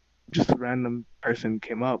some just random person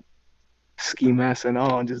came up, ski mask and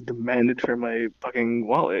all, and just demanded for my fucking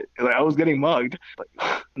wallet. Like I was getting mugged.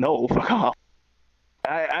 Like no, fuck off.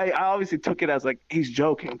 I obviously took it as like he's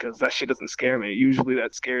joking because that shit doesn't scare me. Usually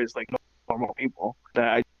that scares like normal people. That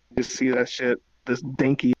I just see that shit, this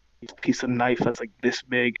dinky piece of knife that's like this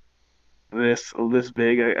big, this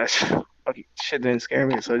big. Fucking shit didn't scare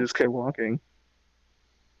me, so I just kept walking.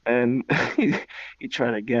 And he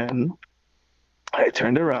tried again. I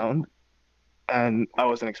turned around, and I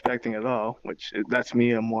wasn't expecting it at all. That's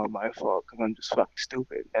me and more my fault because I'm just fucking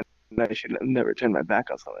stupid, and I should have never turned my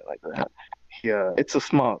back on something like that. It's a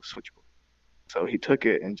small switchboard, so he took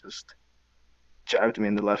it and just jabbed me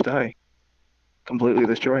in the left eye, completely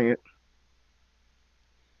destroying it.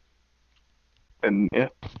 And yeah.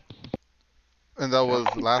 And that was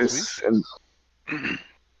last week? And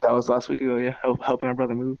that was last week ago, yeah. Helping my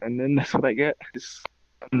brother move. And then that's what I get. Just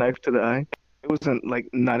a knife to the eye. It wasn't like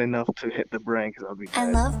not enough to hit the brain because I'll be dead.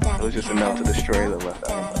 I love Daddy It was just enough to destroy the left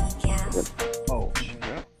eye. Daddy Cat. Oh,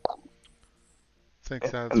 yeah.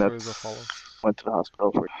 Thanks, Dad, And for that's the follow. went to the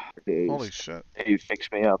hospital for days. Holy shit. They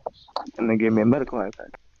fixed me up. And they gave me a medical iPad.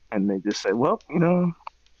 And they just said, well, you know,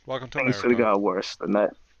 Welcome to things could have America. got worse than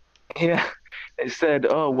that. Yeah. They said,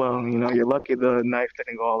 oh, well, you know, you're lucky the knife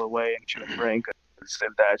didn't go all the way and shoot the brain because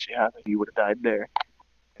if that actually happened, you would have died there.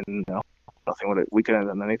 And, you know, we couldn't have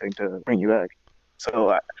done anything to bring you back.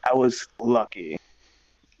 So I was lucky.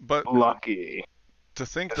 But Lucky. to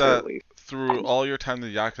think to say the that least. through all your time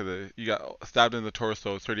in the Yakuza, you got stabbed in the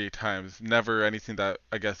torso 38 times, never anything that,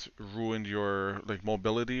 I guess, ruined your like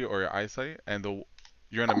mobility or your eyesight, and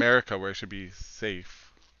you're in America where it should be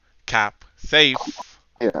safe. Cap. Safe.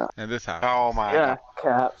 Yeah. And this happened. Oh my Yeah,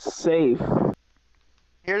 god. Cap, safe.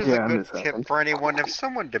 Here's Yeah, a good this tip happened. for anyone. If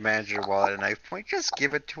someone demands your wallet at knife point, just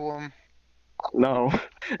give it to them. No.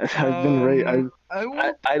 I've been right. I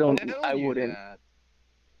wouldn't. That,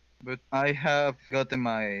 but I have gotten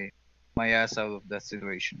my ass out of that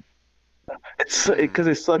situation. It's because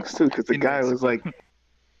it sucks too. Because the In guy was Mexico. like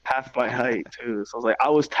half my height too. So I was like, I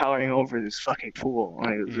was towering over this fucking fool.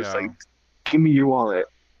 And he was just Yeah. like, "Give me your wallet."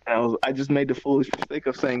 And I just made the foolish mistake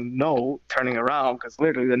of saying no, turning around because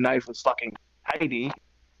literally the knife was fucking hiding.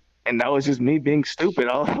 And that was just me being stupid.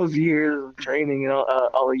 All those years of training, you know,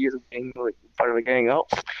 all the years of being like part of the gang. Oh,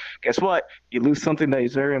 guess what? You lose something that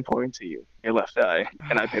is very important to you. Your left eye,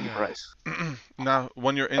 and I paid the price. Now,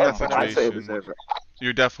 when you're in Oh, that I'd say it was situation, ever.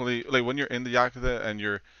 you're definitely like when you're in the Yakuza and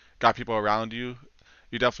you're got people around you,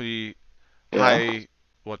 you definitely high.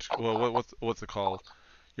 What's it called?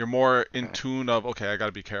 You're more in tune of okay, I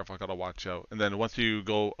gotta be careful, I gotta watch out. And then once you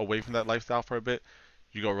go away from that lifestyle for a bit,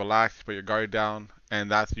 you go relax, put your guard down, and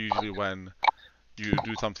that's usually when you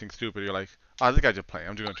do something stupid. You're like, oh, this guy just playing.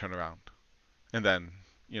 I'm just gonna turn around, and then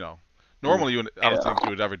normally I don't think you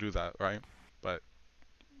would ever do that, right? But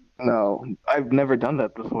No, I've never done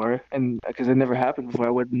that before, and because it never happened before,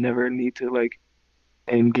 I would never need to like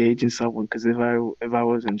engage in someone. Because if I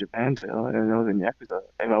was in Japan still, and I was in Yakuza,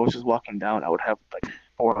 if I was just walking down, I would have like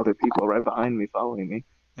 4 other people right behind me following me.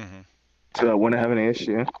 mhm. So I wouldn't have any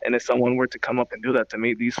issue. And if someone were to come up and do that to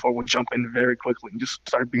me, these 4 would jump in very quickly and just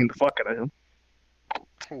start beating the fuck out of him.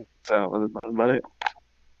 Cool. So that's about it.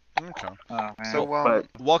 Okay. Oh, man. So But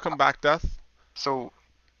Welcome back, Death. so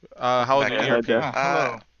How was Back New in. Year? Yeah.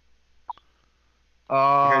 Hello.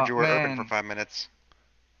 I heard you were urban Man. for 5 minutes.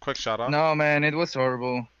 Quick shout out. No, man, it was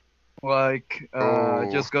horrible. Like, Oh.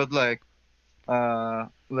 just got like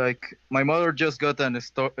my mother just got an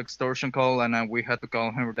extortion call, and we had to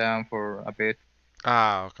calm her down for a bit.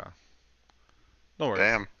 Ah, okay. No worries.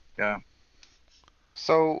 Damn. Yeah.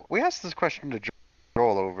 So we asked this question to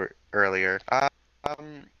Joel over earlier.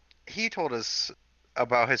 He told us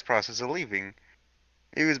about his process of leaving.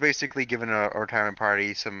 He was basically given a retirement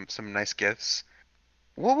party, some nice gifts,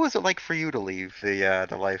 What was it like for you to leave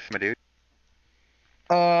the life, my dude?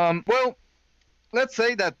 Well, let's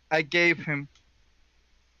say that I gave him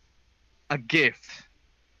a gift.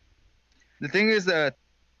 The thing is that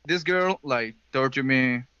this girl like tortured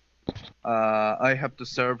me. I have to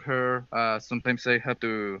serve her. Sometimes I have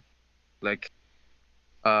to like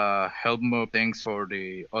help move things for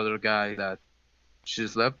the other guy that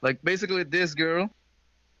she's left. Like basically, this girl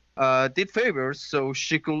did favors so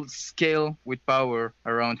she could scale with power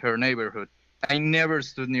around her neighborhood. I never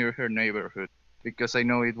stood near her neighborhood because I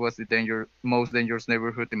know it was the most dangerous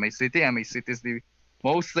neighborhood in my city, and my city is the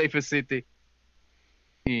most safest city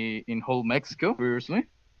in whole Mexico. Seriously,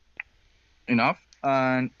 enough.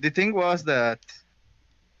 And the thing was that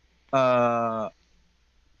I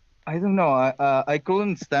don't know. I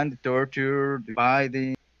couldn't stand the torture, the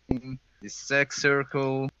biting, the sex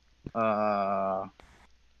circle,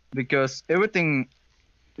 because everything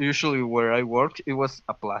usually where I worked, it was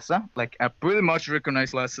a plaza, like a pretty much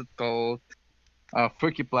recognized plaza called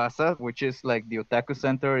Freaky Plaza, which is like the otaku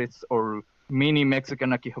center. It's or mini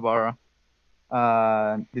Mexican Akihabara.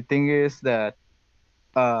 The thing is that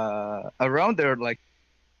around there, like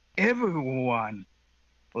everyone,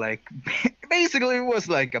 like basically it was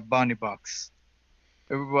like a bunny box.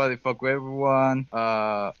 Everybody fuck with everyone.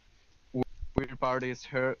 Weird parties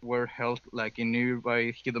were held like in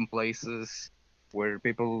nearby hidden places where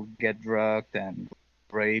people get drugged and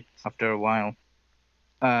raped after a while.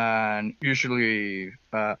 And usually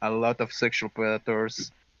a lot of sexual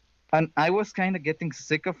predators. And I was kind of getting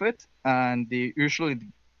sick of it. And usually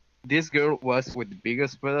this girl was with the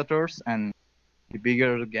biggest predators and the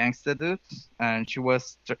bigger gangster dudes, and she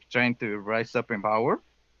was trying to rise up in power.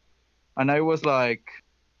 And I was like,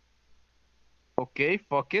 okay,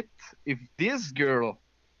 fuck it. If this girl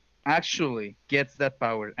actually gets that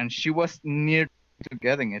power, and she was near to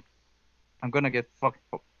getting it, I'm gonna get fucked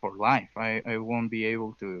for life. I won't be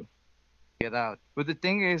able to get out. But the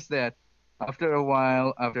thing is that after a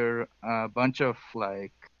while, after a bunch of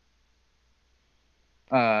like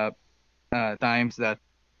times that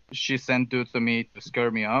she sent dudes to me to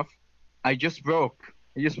scare me off, I just broke.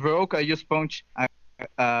 I just punched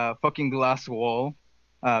a fucking glass wall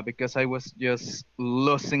because I was just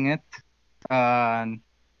losing it. And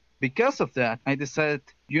because of that, I decided,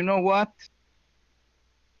 you know what?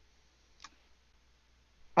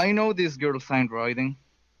 I know this girl's handwriting.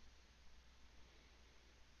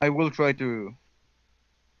 I will try to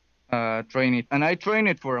train it. And I trained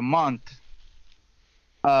it for a month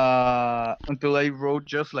until I wrote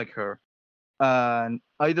just like her. And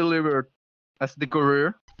I delivered, as the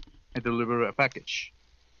courier, I delivered a package.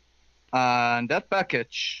 And that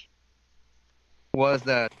package was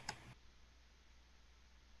that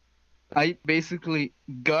I basically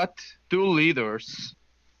got two leaders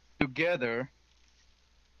together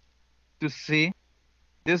to see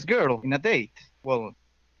this girl in a date. Well,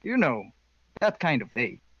 you know, that kind of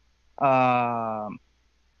date. And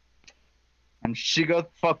she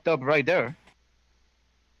got fucked up right there.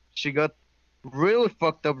 She got really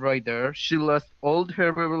fucked up right there. She lost all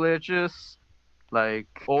her privileges. Like,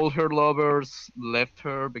 all her lovers left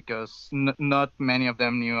her because not many of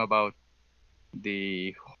them knew about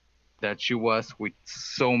that she was with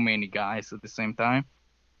so many guys at the same time.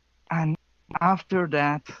 And after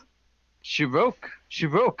that, she broke.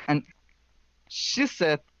 And she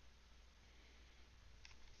said,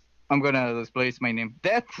 I'm gonna displace my name.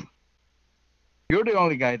 Death, you're the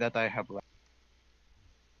only guy that I have left.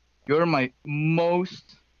 You're my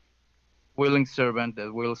most willing servant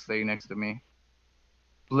that will stay next to me.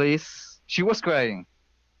 Please. She was crying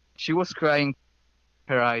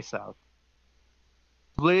her eyes out.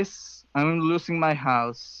 Please, I'm losing my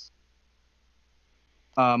house.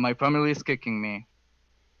 My family is kicking me.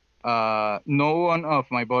 No one of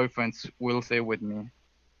my boyfriends will stay with me.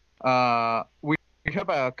 We have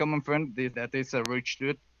a common friend that is a rich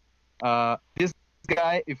dude. This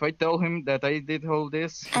guy, if I tell him that I did all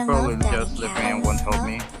this, he probably just leave me and won't help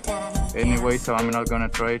me. Anyway, so I'm not gonna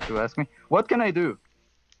try to ask me, what can I do?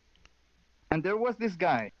 And there was this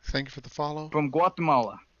guy. Thank you for the follow. From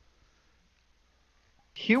Guatemala.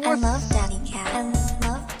 He was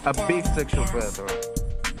a big sexual predator.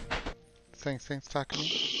 Thanks,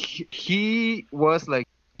 Takumi. He was like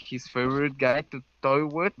his favorite guy to toy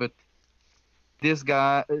with, but this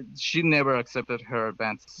guy, she never accepted her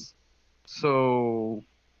advances. So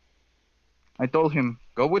I told him,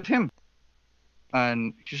 go with him.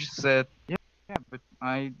 And he said, yeah, but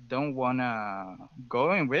I don't wanna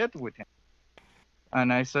go in bed with him.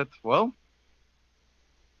 And I said, well,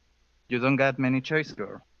 you don't got many choice,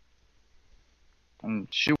 girl. And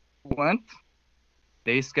she went.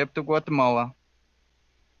 They escaped to Guatemala.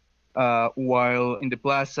 while in the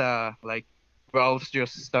plaza, like, brawls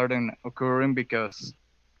just started occurring because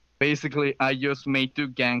basically I just made two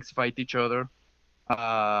gangs fight each other.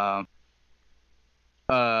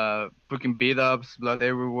 Freaking beat ups, blood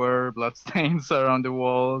everywhere, blood stains around the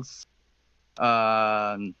walls.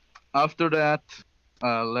 After that,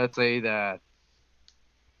 let's say that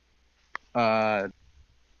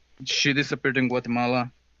she disappeared in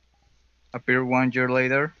Guatemala, appeared 1 year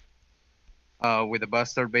later with a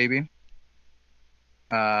bastard baby.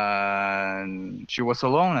 And she was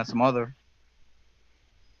alone as a mother.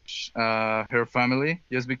 Her family,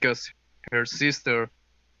 just because her sister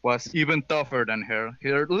was even tougher than her.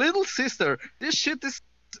 Her little sister, this shit is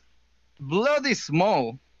bloody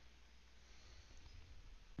small,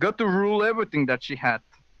 got to rule everything that she had.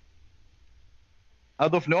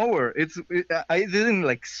 Out of nowhere. I didn't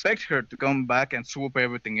like expect her to come back and swoop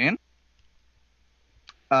everything in.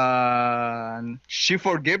 And she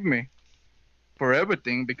forgave me for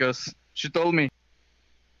everything because she told me,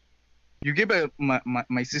 you give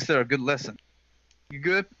my sister a good lesson. You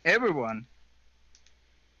give everyone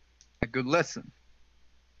a good lesson.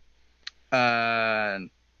 And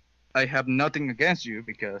I have nothing against you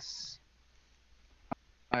because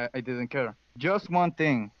I didn't care. Just one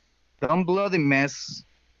thing. Don't bloody mess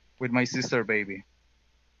with my sister, baby.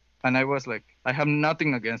 And I was like, I have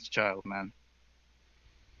nothing against child, man.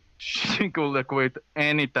 She could quit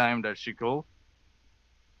any time that she could.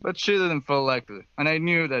 But she didn't feel like it. And I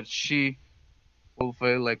knew that she will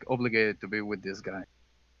feel like obligated to be with this guy.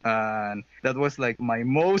 And that was like my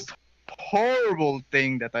most horrible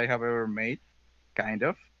thing that I have ever made, kind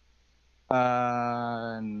of.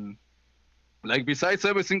 And like besides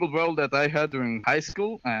every single role that I had during high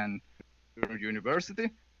school and during university,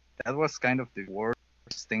 that was kind of the worst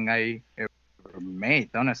thing I ever made,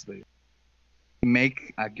 honestly.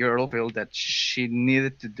 Make a girl feel that she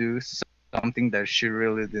needed to do something that she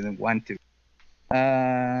really didn't want to.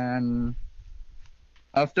 And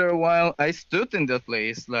after a while, I stood in that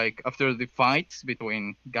place, like after the fights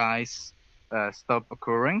between guys stopped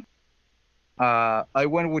occurring. I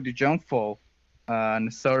went with the young folk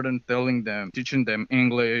and started teaching them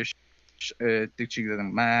English, teaching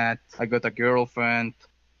them math. I got a girlfriend.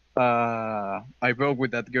 I broke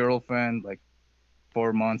with that girlfriend like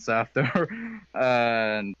 4 months after.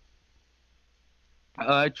 And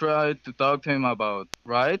I tried to talk to him about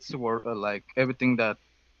rights or like everything that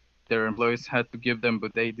their employees had to give them,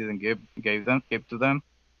 but they didn't give to them.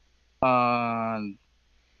 And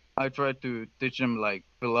I tried to teach them like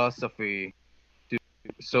philosophy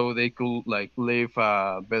so they could like live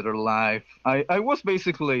a better life. I was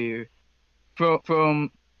basically from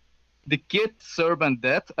the kid servant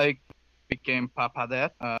dad, I became Papa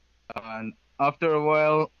dad. And after a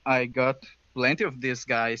while, I got plenty of these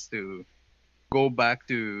guys to go back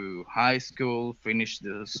to high school, finish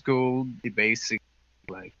the school, the basic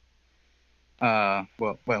like the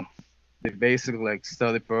basic like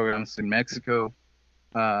study programs in Mexico.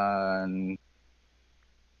 And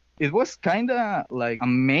it was kind of like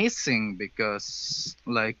amazing because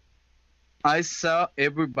like I saw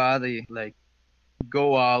everybody like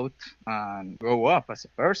go out and grow up as a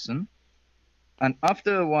person. And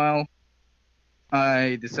after a while,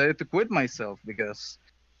 I decided to quit myself because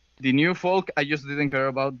the new folk, I just didn't care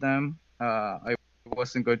about them. I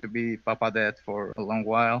wasn't going to be Papa Dad for a long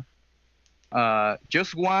while.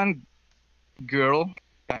 Just one girl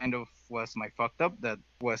kind of was my fucked up. That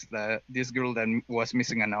was this girl that was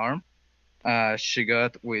missing an arm. She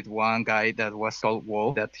got with one guy that was called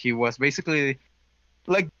Wolf. That he was basically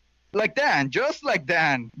like Dan, just like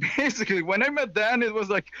Dan. Basically, when I met Dan, it was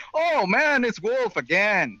like, oh man, it's Wolf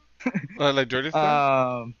again. Like Dirty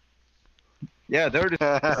Stuff? Yeah, Dirty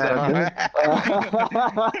Stuff.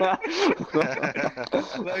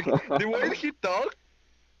 Like the way he talked,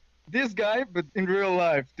 this guy, but in real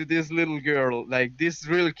life, to this little girl, like this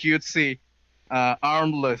really cutesy,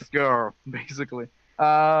 armless girl, basically.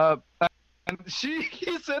 And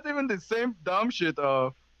he said even the same dumb shit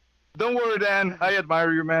of, don't worry, Dan, I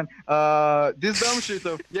admire you, man. This dumb shit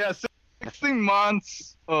of, 16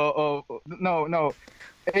 months of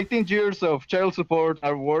 18 years of child support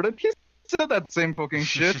are awarded. He said that same fucking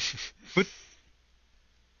shit. But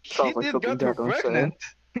he did got her pregnant.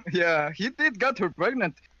 Yeah, he did got her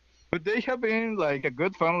pregnant. But they have been like a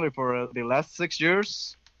good family for the last 6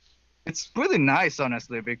 years. It's pretty nice,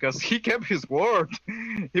 honestly, because he kept his word.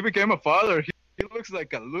 He became a father. He looks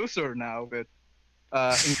like a loser now, but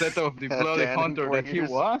instead of the bloody hunter that he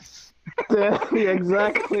was. Yeah,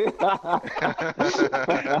 exactly. 10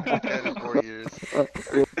 and 4 years.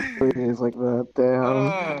 It is like that,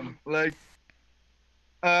 damn.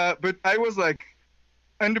 But I was like,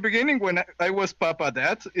 in the beginning, when I was Papa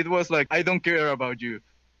Dad, it was like, I don't care about you.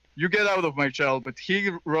 You get out of my child. But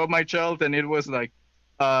he robbed my child, and it was like,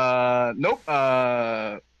 nope.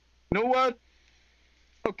 You know what?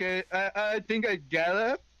 Okay, I think I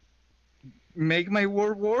gotta make my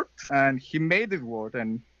word work, and he made it work,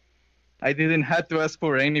 and I didn't have to ask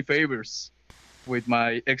for any favors with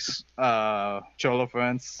my ex Cholo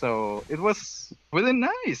friends, so it was really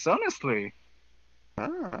nice, honestly.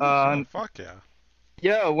 Fuck yeah.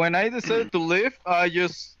 Yeah, when I decided to leave, I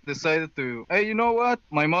just decided to, hey, you know what?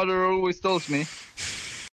 My mother always tells me,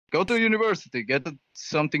 go to university, get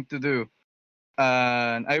something to do.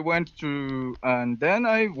 And then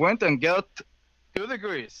I went and got 2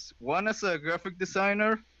 degrees. One as a graphic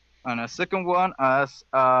designer, and a second one as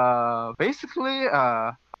basically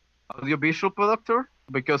audiovisual producer,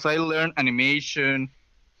 because I learned animation,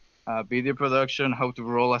 video production, how to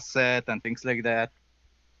roll a set and things like that,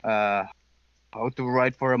 how to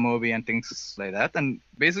write for a movie and things like that. And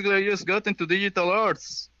basically I just got into digital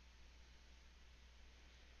arts.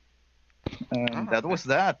 And that was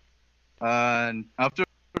that. And after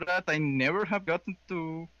that, I never have gotten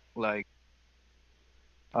to like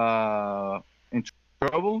in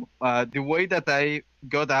trouble. The way that I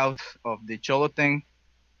got out of the Cholo thing,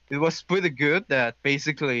 it was pretty good. That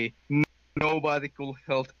basically nobody could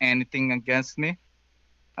hold anything against me,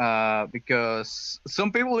 because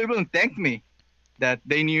some people even thanked me that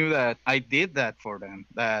they knew that I did that for them.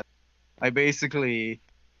 That I basically,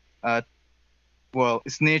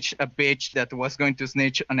 snitch a bitch that was going to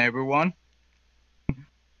snitch on everyone.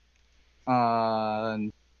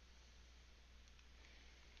 And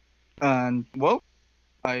well,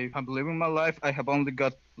 I have lived my life. I have only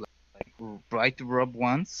got like right to rob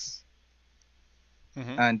once,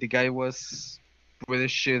 and the guy was really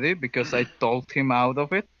shitty because I told him out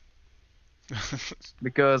of it.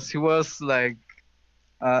 Because he was like,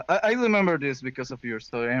 I remember this because of your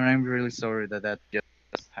story, and I'm really sorry that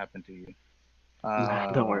just happened to you.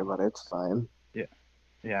 Don't worry about it. It's fine.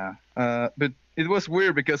 Yeah. But it was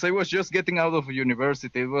weird because I was just getting out of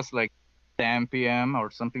university. It was like 10 p.m. or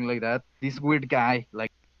something like that. This weird guy,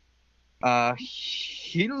 like,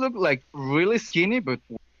 he looked like really skinny, but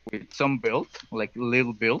with some build, like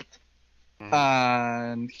little build.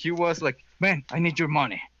 And he was like, man, I need your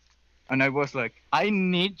money. And I was like, I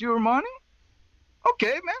need your money?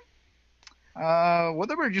 Okay, man.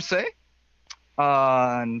 Whatever you say.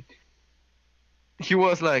 And he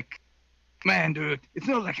was like, man, dude, it's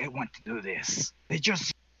not like I want to do this. They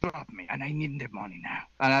just robbed me, and I need the money now.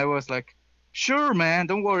 And I was like, sure, man,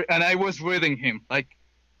 don't worry. And I was reading him. Like,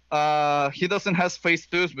 he doesn't have face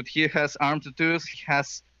tattoos, but he has arm tattoos. He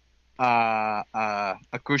has a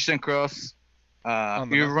Christian cross,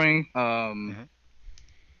 earring.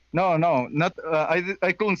 No, not.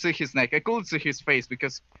 I couldn't see his neck. I couldn't see his face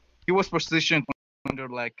because he was positioned under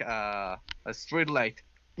like a street light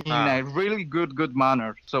in a really good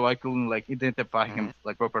manner, so I couldn't like identify him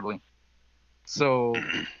like properly. So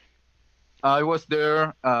I was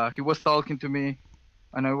there. He was talking to me,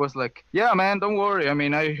 and I was like, "Yeah, man, don't worry. I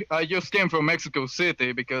mean, I just came from Mexico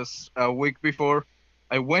City because a week before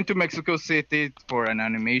I went to Mexico City for an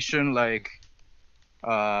animation. Like,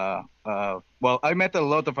 well, I met a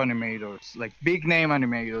lot of animators, like big name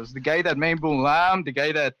animators. The guy that made Mulan, the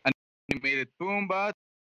guy that animated Pumbaa,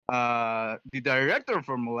 the director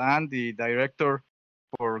for Mulan, the director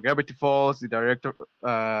for Gravity Falls, the director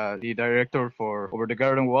for Over the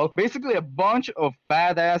Garden Wall. Basically, a bunch of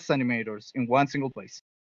badass animators in one single place.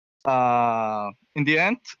 In the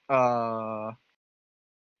end, I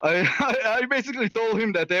basically told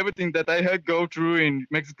him that everything that I had go through in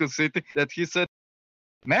Mexico City, that he said,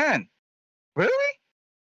 man, really?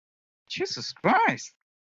 Jesus Christ.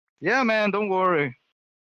 Yeah, man, don't worry.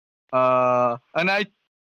 And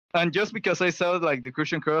just because I saw like the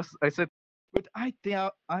Christian cross, I said, but I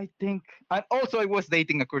think, and also I was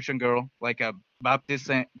dating a Christian girl, like a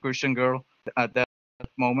Baptist Christian girl at that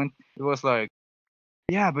moment. It was like,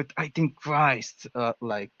 yeah, but I think Christ,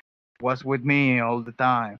 like, was with me all the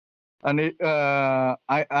time. And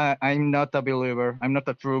I'm not a believer. I'm not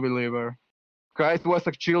a true believer. Christ was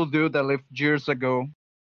a chill dude that lived years ago.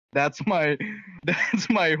 That's my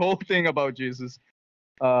whole thing about Jesus.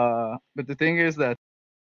 But the thing is that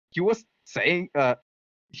he was saying,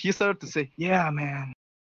 he started to say, yeah, man,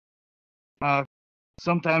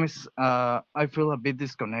 sometimes I feel a bit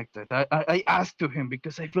disconnected. I asked to him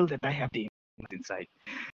because I feel that I have demons inside.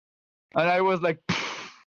 And I was like,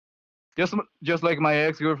 just like my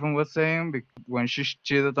ex-girlfriend was saying, when she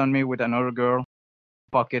cheated on me with another girl,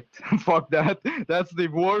 fuck it, fuck that. That's the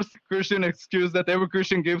worst Christian excuse that every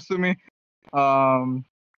Christian gives to me.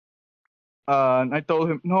 And I told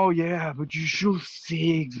him, no, yeah, but you should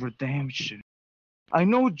seek redemption. I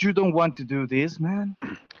know you don't want to do this, man.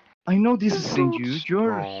 I know this is in you.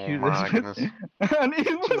 You're a Oh hero." my goodness. And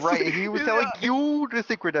it was Right, he was telling you to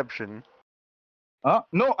seek redemption.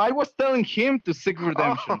 No, I was telling him to seek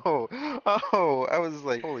redemption. Oh, I was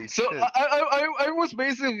like, holy So shit. I was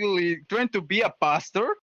basically trying to be a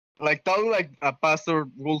pastor, like talk like a pastor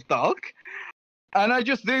will talk. And I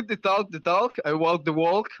just did the talk. I walked the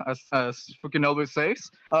walk, as fucking always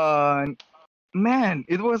says. Man,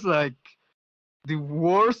 it was like the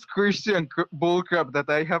worst Christian bullcrap that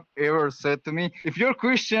I have ever said to me. If you're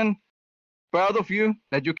Christian, proud of you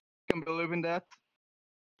that you can believe in that.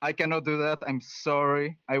 I cannot do that. I'm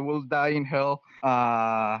sorry. I will die in hell.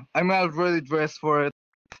 I'm already dressed for it.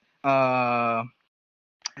 How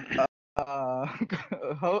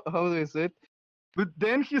do I say it? But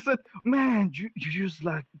then he said, "Man, you just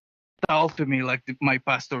like talk to me like my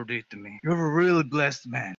pastor did to me. You're a really blessed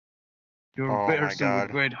man. You're Oh a my person with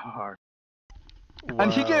God. great heart."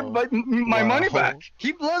 And he gave Wow. my money Wow. back.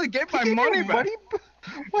 He bloody gave my He gave money you back. money?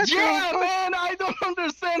 What the Yeah, fuck? man, I don't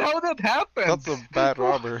understand how that happened. That's a bad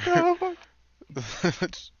robber.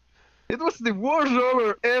 It was the worst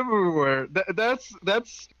robber everywhere. That's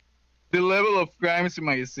the level of crimes in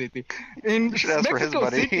my city. In You should ask for his Mexico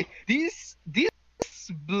money. City, this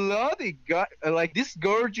bloody guy, like this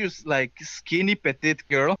gorgeous, like skinny petite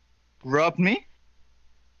girl, robbed me.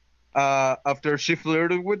 After she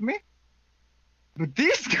flirted with me. But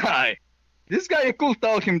this guy, I could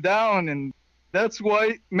talk him down, and that's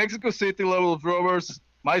why Mexico City level of robbers,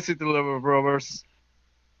 my city level of robbers,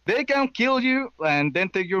 they can kill you and then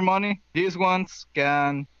take your money. These ones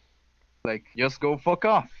can, like, just go fuck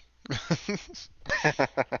off.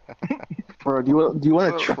 Bro, do you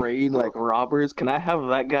want to trade like robbers? Can I have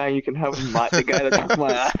that guy? You can have the guy that took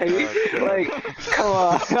my eye. God. Like, come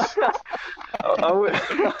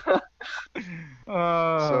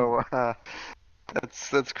on. So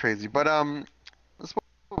that's crazy. But let's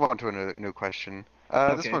move on to a new question.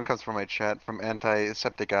 This Okay. one comes from my chat from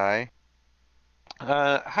Antiseptic Eye.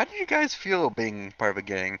 How did you guys feel being part of a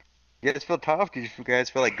gang? You guys feel tough? Did you guys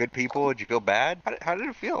feel like good people? Did you feel bad? How did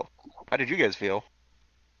it feel? How did you guys feel?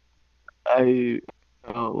 I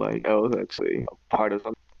felt like I was actually a part of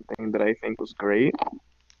something that I think was great,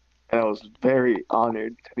 and I was very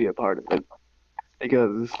honored to be a part of it.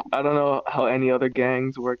 Because I don't know how any other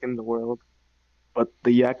gangs work in the world, but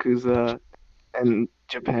the Yakuza and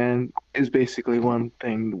Japan is basically one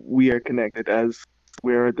thing. We are connected as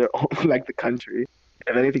we're the like the country.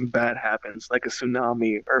 If anything bad happens, like a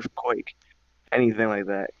tsunami, earthquake, anything like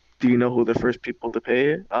that, do you know who the first people to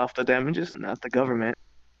pay off the damages? Not the government.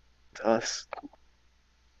 It's us.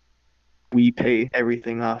 We pay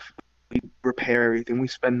everything off. We repair everything. We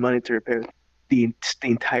spend money to repair the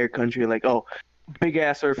entire country. Like, oh, big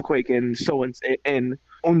ass earthquake in in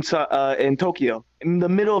Tokyo, in the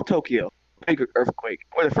middle of Tokyo, big earthquake.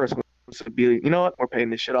 We're the first ones to be. You know what? We're paying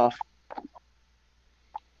this shit off.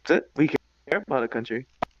 That's it. We care about the country.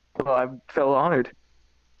 Well, I felt honored.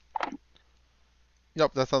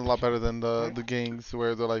 Yep, that sounds a lot better than the gangs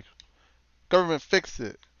where they're like, government fix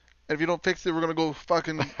it. And if you don't fix it, we're gonna go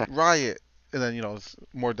fucking riot. And then, it's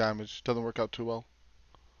more damage. Doesn't work out too well.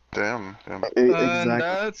 Damn. And Exactly.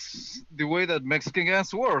 that's the way that Mexican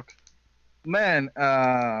gangs work. Man,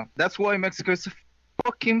 that's why Mexico is a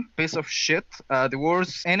fucking piece of shit. The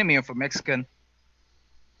worst enemy of a Mexican.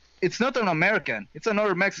 It's not an American. It's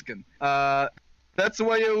another Mexican. That's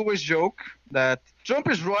why I always joke that Trump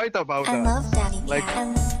is right about I that. love Daddy Like,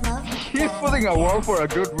 Cat. Love He's Daddy putting a Cat. wall for a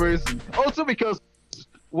good reason. Also because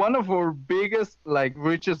one of our biggest,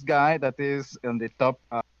 richest guy that is in the top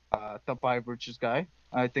 5 richest guy.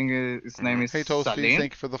 I think his name is Hey Toasty, Salim.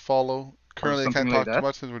 thank you for the follow. Currently, I something can't like talk that. too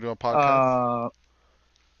much since we're doing a podcast.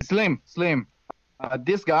 Slim.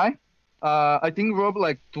 This guy, I think robbed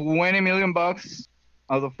like $20 million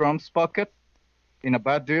out of Trump's pocket in a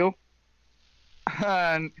bad deal.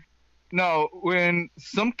 And no, when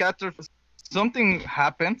something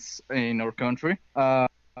happens in our country, the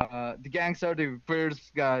gangs are the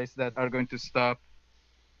first guys that are going to start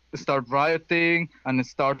rioting and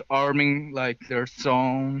start arming like their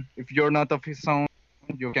zone. If you're not of his zone,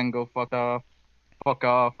 you can go fuck off,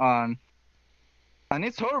 and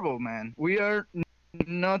it's horrible, man. We are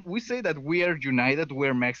not. We say that we are united.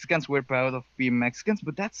 We're Mexicans. We're proud of being Mexicans,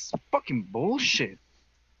 but that's fucking bullshit.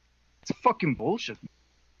 It's fucking bullshit.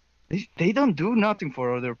 They don't do nothing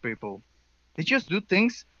for other people. They just do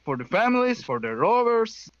things for the families, for the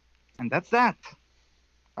robbers, and that's that.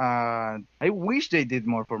 I wish they did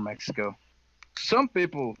more for Mexico. Some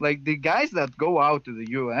people, like the guys that go out to the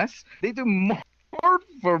U.S., they do more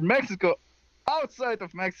for Mexico outside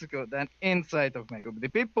of Mexico than inside of Mexico. The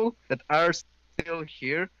people that are still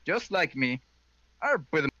here, just like me, are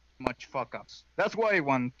pretty much fuck ups. That's why I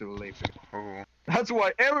want to live here. Ooh. That's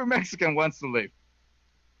why every Mexican wants to live.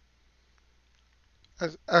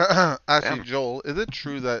 Actually, Damn. Joel, is it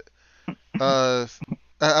true that I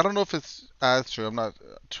don't know if it's as true. I'm not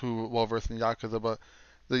too well versed in Yakuza, but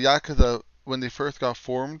the Yakuza when they first got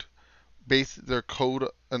formed, based their code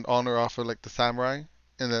and honor off of like the samurai,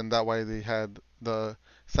 and then that way they had the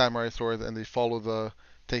samurai swords, and they follow the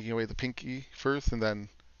taking away the pinky first, and then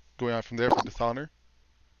going on from there for dishonor.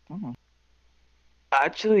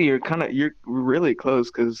 Actually, you're really close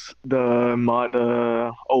because the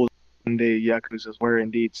old day Yakuzas were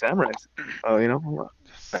indeed samurais.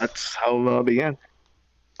 That's how it began.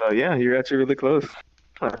 So yeah, you're actually really close.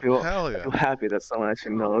 I feel Hell yeah. happy that someone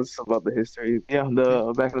actually knows about the history. Yeah,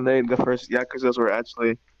 the back in the day, the first Yakuzas were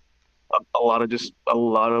actually a lot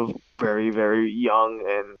of very, very young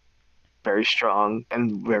and very strong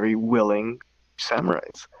and very willing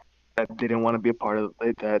samurais that didn't want to be a part of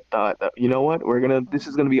it, that thought that, you know what, this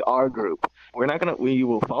is gonna be our group. We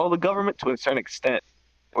will follow the government to a certain extent.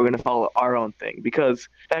 We're gonna follow our own thing. Because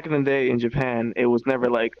back in the day in Japan, it was never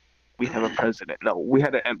like we have a president. No, we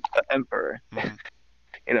had an emperor. Mhm.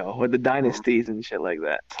 With the dynasties and shit like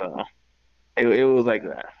that. So it was like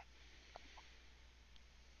that.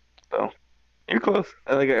 So you're close.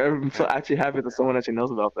 I'm so actually happy that someone actually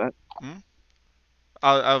knows about that.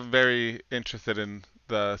 I'm very interested in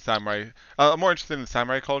the samurai. I'm more interested in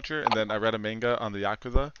samurai culture, and then I read a manga on the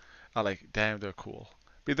Yakuza. I'm like, damn, they're cool.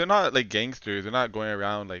 But they're not like gangsters. They're not going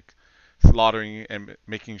around like slaughtering and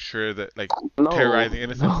making sure that like No, terrorizing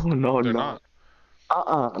innocents. no, They're no. not.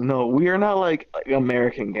 No. We are not like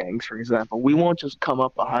American gangs, for example. We won't just come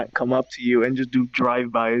up to you and just do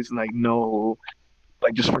drive-bys and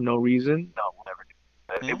just for no reason. No, we'll never do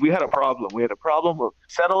that. If we had a problem, we'll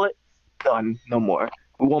settle it, done, no more.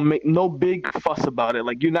 We won't make no big fuss about it.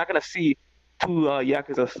 Like, you're not gonna see two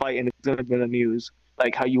Yakuza fight and it's gonna be in the news,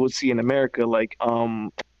 like how you would see in America, like, I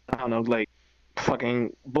don't know, like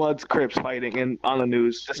fucking Bloods, Crips fighting on the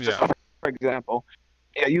news, just Yeah. for example.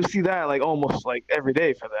 Yeah, you see that like almost like every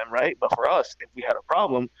day for them, right? But for us, if we had a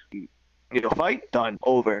problem, fight, done,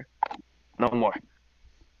 over, no more.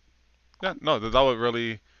 Yeah, no, that would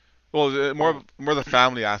really, well, more the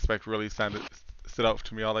family aspect really stood out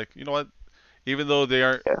to me. I'm like, you know what? Even though they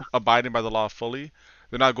aren't Yeah. abiding by the law fully,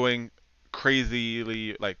 they're not going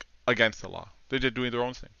crazily like against the law. They're just doing their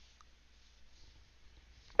own thing.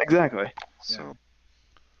 Exactly. So,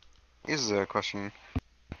 here's a question.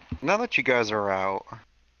 Now that you guys are out,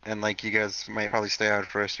 and like you guys might probably stay out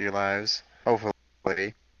for the rest of your lives,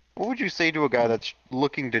 hopefully, what would you say to a guy that's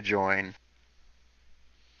looking to join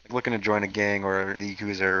a gang or the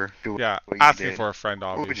Yakuza or do Yeah, what you asking did? for a friend,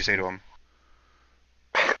 What would you say obviously.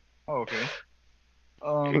 to him? Okay.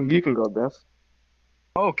 You can go, Beth.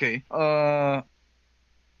 Okay.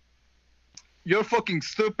 You're fucking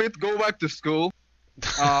stupid. Go back to school.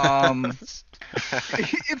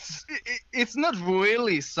 It's not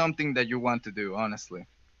really something that you want to do, honestly.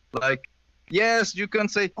 Like, yes, you can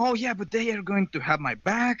say, oh yeah, but they are going to have my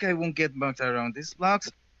back. I won't get bugged around these blocks.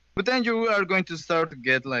 But then you are going to start to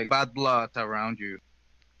get like bad blood around you,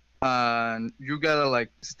 and you gotta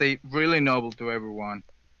like stay really noble to everyone.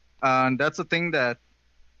 And that's a thing that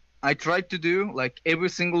I tried to do. Like every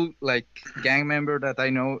single like gang member that I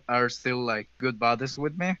know are still like good buddies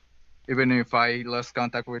with me, even if I lost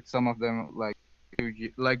contact with some of them. Like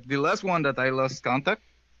the last one that I lost contact,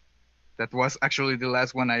 that was actually the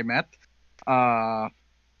last one I met. I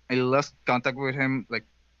lost contact with him like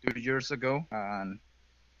 2 years ago, and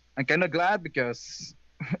I'm kind of glad because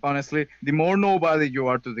honestly, the more nobody you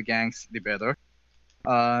are to the gangs, the better.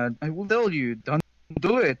 I will tell you, don't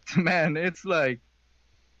do it, man. It's like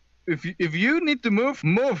if you need to move,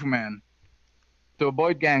 man, to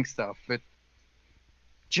avoid gang stuff. But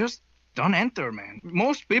just don't enter, man.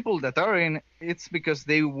 Most people that are in, it's because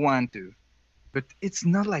they want to. But it's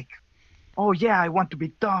not like, oh yeah, I want to be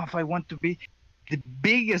tough. I want to be the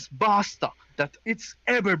biggest basta that it's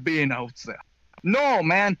ever been out there. No,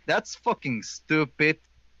 man, that's fucking stupid.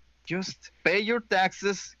 Just pay your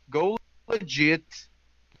taxes, go legit,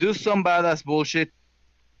 do some badass bullshit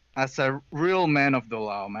as a real man of the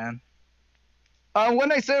law, man.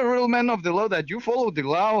 When I say real man of the law, that you follow the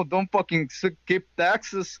law, don't fucking skip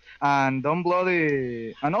taxes, and don't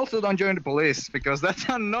bloody, and also don't join the police, because that's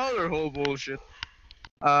another whole bullshit.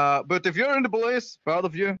 But if you're in the police, proud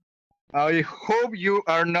of you. I hope you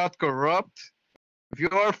are not corrupt. If you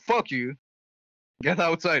are, fuck you. Get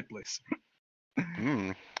outside, please.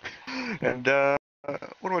 And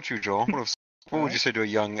what about you, Joel? What What would you say to a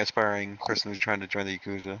young, aspiring person who's trying to join the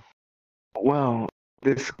Yakuza? Well,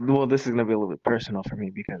 this is gonna be a little bit personal for me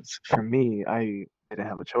because for me, I didn't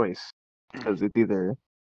have a choice because it's either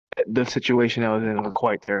the situation I was in was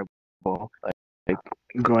quite terrible. Like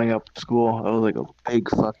growing up in school, I was like a big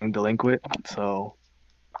fucking delinquent. So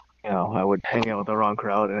I would hang out with the wrong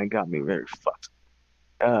crowd, and it got me very fucked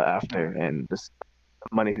after. And this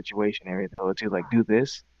money situation, everything. So it's either like do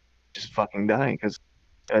this, just fucking die. Because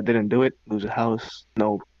I didn't do it, lose a house,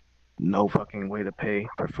 no fucking way to pay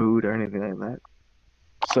for food or anything like that.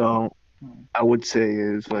 So I would say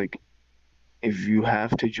is like if you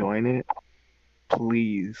have to join it,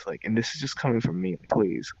 please, like, and this is just coming from me,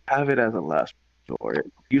 please have it as a last resort.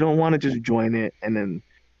 You don't want to just join it and then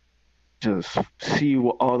just see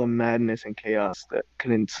all the madness and chaos that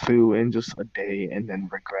can ensue in just a day and then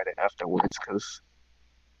regret it afterwards. Because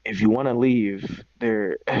if you want to leave,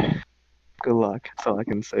 there, good luck. That's all I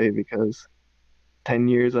can say. Because 10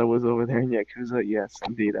 years I was over there in Yakuza, yes,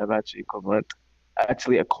 indeed, I've actually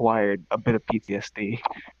acquired a bit of PTSD.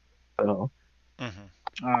 So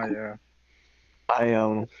Mm-hmm. Oh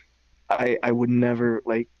yeah. I would never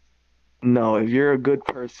like. No, if you're a good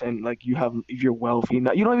person, like if you're wealthy, you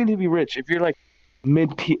don't even need to be rich. If you're like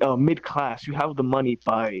mid class, you have the money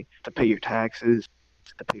to pay your taxes,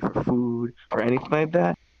 to pay for food, or anything like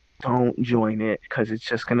that. Don't join it because it's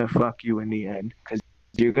just gonna fuck you in the end. Because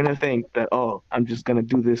you're gonna think that I'm just gonna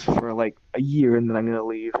do this for like a year and then I'm gonna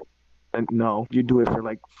leave. And no, you do it for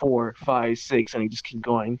like 4, 5, 6, and you just keep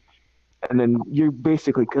going, and then you're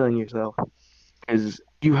basically killing yourself because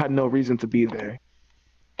you had no reason to be there.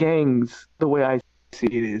 Gangs, the way I see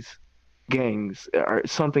it is, gangs are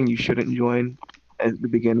something you shouldn't join to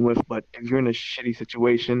begin with. But if you're in a shitty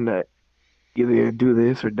situation that either do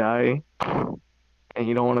this or die, and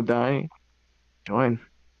you don't want to die, join.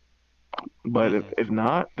 But if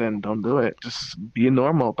not, then don't do it. Just be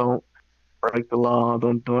normal. Don't break the law.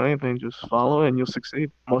 Don't do anything. Just follow and you'll succeed.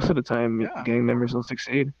 Most of the time, Yeah. gang members don't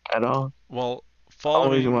succeed at all. Well,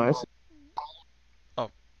 Only reason following.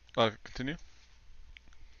 why Continue.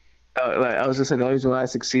 like I was just saying, the only reason why I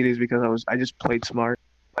succeeded is because I just played smart,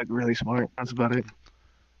 like really smart. That's about it.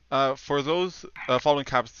 For those following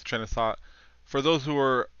Cap's train of thought, for those who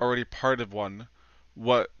are already part of one,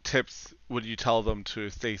 what tips would you tell them to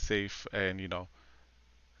stay safe and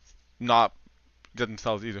not get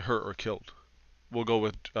themselves either hurt or killed? We'll go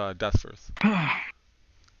with death first.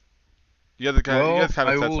 You guys Well, kind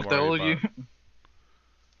I of said will some tell already, you.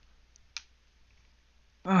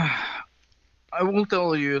 but I will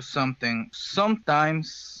tell you something.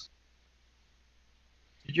 Sometimes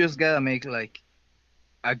you just gotta make like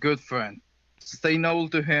a good friend. Stay noble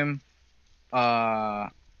to him.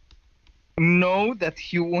 Know that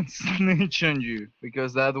he won't snitch on you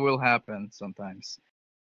because that will happen sometimes.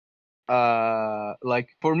 Like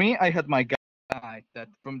for me, I had my guy that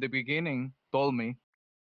from the beginning told me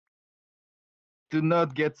to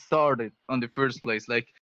not get started on the first place. Like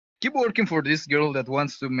keep working for this girl that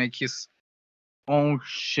wants to make his own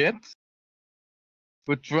shit,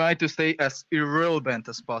 but try to stay as irrelevant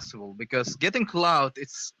as possible because getting clout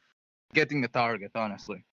it's getting a target,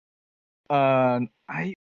 honestly.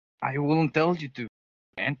 I wouldn't tell you to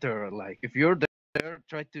enter. Like if you're there,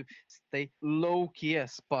 try to stay low key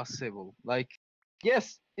as possible. Like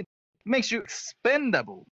yes, it makes you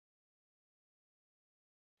expendable,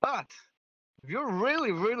 but if you're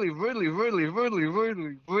really, really, really, really, really,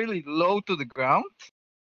 really, really low to the ground,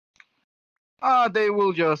 they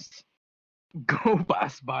will just go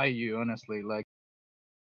pass by you, honestly. Like,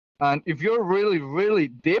 and if you're really, really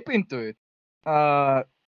deep into it,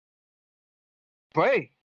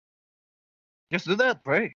 pray. Just do that,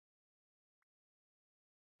 pray.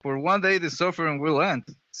 For one day the suffering will end.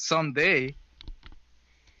 Someday.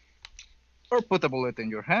 Or put a bullet in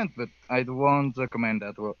your hand, but I won't recommend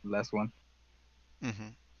that last one. mm-hmm.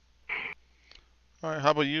 All right.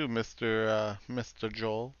 How about you, Mr.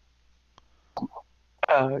 Joel?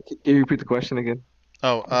 Can you repeat the question again?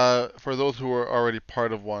 Oh, for those who are already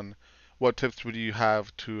part of one, what tips would you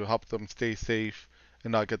have to help them stay safe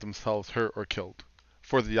and not get themselves hurt or killed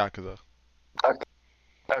for the Yakuza?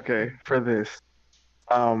 Okay, for this,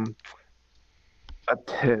 a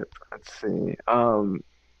tip. Let's see.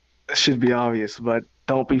 This should be obvious, but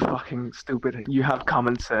don't be fucking stupid. You have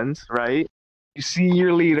common sense, right? You see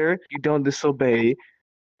your leader, you don't disobey,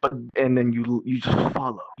 and then you just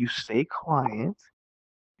follow. You stay quiet,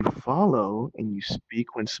 you follow, and you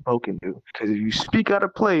speak when spoken to. Because if you speak out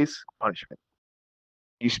of place, punishment.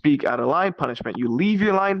 You speak out of line, punishment. You leave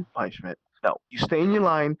your line, punishment. No, you stay in your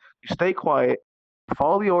line, you stay quiet,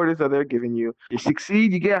 follow the orders that they're giving you. You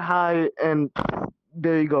succeed, you get high, and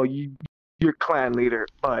there you go. You you're clan leader.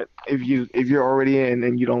 But if you're already in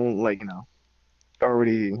and you don't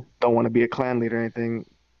already don't want to be a clan leader or anything,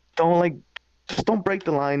 just don't break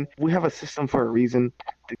the line. We have a system for a reason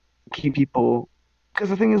to keep people. Because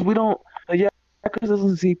the thing is, the Yakuza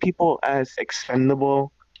doesn't see people as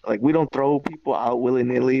expendable. Like we don't throw people out willy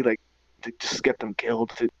nilly, like to just get them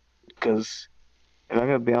killed. Because if I'm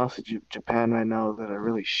gonna be honest with you, Japan right now is at a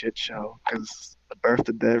really shit show. Because the birth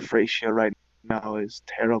to death ratio right now is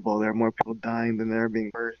terrible. There are more people dying than there are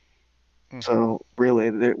being birthed. So really,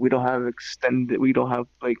 we don't have we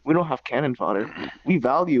don't have cannon fodder. We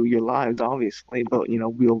value your lives, obviously, but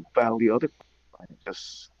we'll value other lives.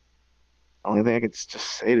 Just only thing I could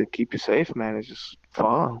just say to keep you safe, man, is just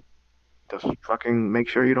follow. Just fucking make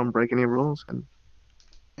sure you don't break any rules and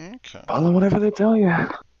Okay. follow whatever they tell you.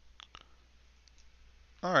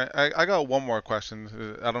 All right. I got one more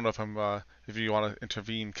question. I don't know if you want to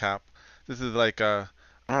intervene, Cap. This is like Go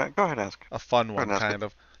ahead, ask. a fun one, ahead, ask kind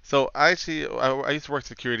of. So I used to work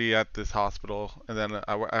security at this hospital, and then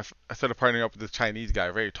I started partnering up with this Chinese guy,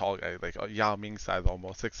 a very tall guy, like Yao Ming size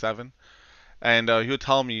almost, 6'7". And he would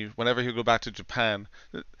tell me whenever he would go back to Japan,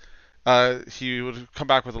 he would come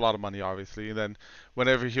back with a lot of money, obviously. And then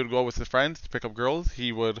whenever he would go out with his friends to pick up girls,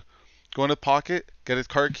 he would go in his pocket, get his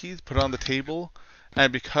car keys, put it on the table,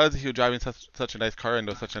 and because he was driving such a nice car and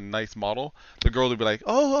it was such a nice model, the girl would be like,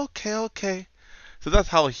 "Oh, okay, okay." So that's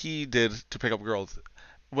how he did to pick up girls.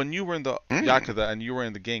 When you were in the Yakuza and you were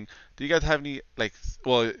in the gang, do you guys have any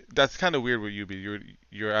well, that's kind of weird with you, but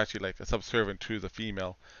you're actually like a subservient to the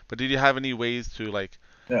female. But did you have any ways to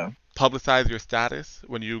publicize your status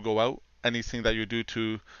when you go out? Anything that you do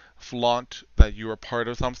to flaunt that you are part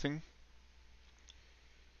of something?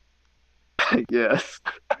 Yes,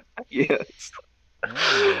 yes.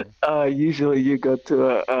 Mm. Usually you go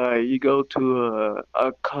to I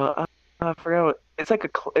forgot what it's like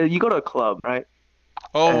you go to a club, right?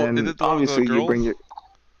 Oh, And is it the one with the obviously you girls? bring your.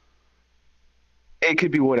 It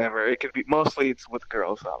could be whatever. It could be mostly it's with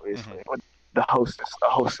girls, obviously. With the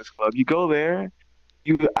hostess club. You go there,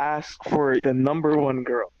 you ask for the number one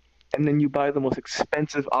girl, and then you buy the most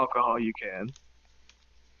expensive alcohol you can.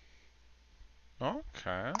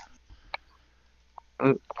 Okay.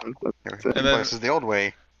 That's it. And then This is the old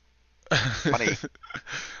way. Money.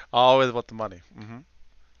 always about the money. Hmm.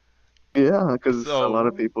 Yeah, because a lot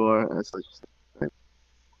of So people are. It's like,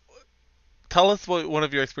 tell us what one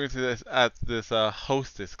of your experiences at this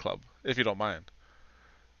hostess club, if you don't mind.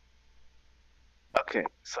 okay,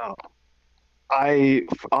 so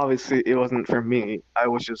obviously it wasn't for me. I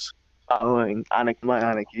was just following my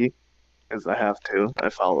Aniki because I have to. I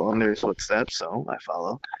follow in their footsteps, so I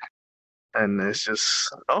follow. And it's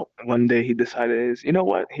just one day he decided, you know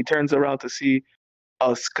what? He turns around to see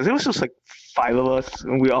us because it was just like five of us,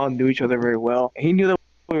 and we all knew each other very well. And he knew that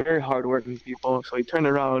we were very hardworking people, so he turned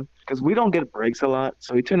around because we don't get breaks a lot.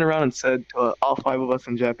 So he turned around and said to all five of us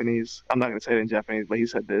in Japanese. I'm not gonna say it in Japanese, but he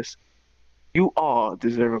said this: "You all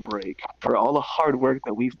deserve a break for all the hard work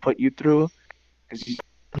that we've put you through. Because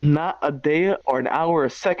not a day or an hour or a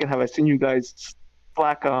second have I seen you guys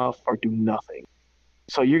slack off or do nothing.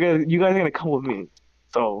 So you guys are gonna come with me."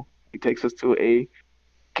 So he takes us to a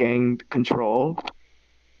gang control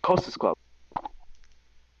hostess club,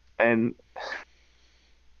 and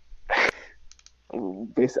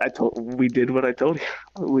we did what I told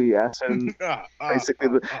you. We asked him basically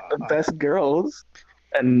the best girls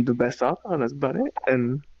and the best alcohol. That's about it.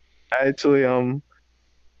 And I actually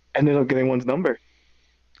ended up getting one's number,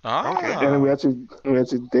 and then we Ah. actually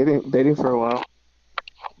dating for a while.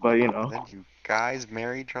 But Then you guys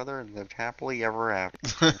marry each other and lived happily ever after.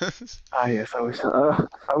 yes, I wish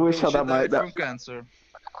how She that might died that from cancer.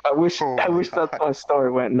 I wish Oh I my wish that's God. how my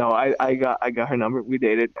story went. No, I got her number. We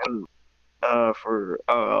dated and for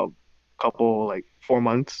a couple 4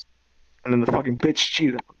 months, and then the fucking bitch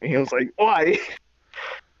cheated on me. I was like, why?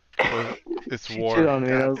 Well, it's She war. cheated on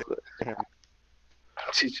me. And I was God damn.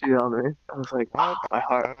 she cheated on me. I was like, What my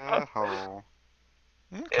heart. the hell?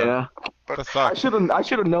 Okay. Yeah, But That sucks. I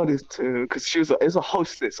should have noticed too, because it's a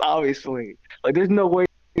hostess, obviously. Like, there's no way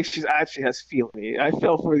she actually has feeling. I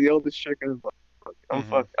fell for the oldest chick, and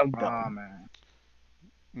Mhm. I'm Oh done. man.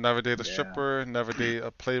 Never date a Yeah. stripper, never date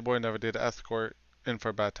a playboy, never date an escort. In for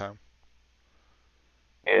a bad time.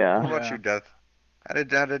 what Yeah. about Yeah. you, Death? How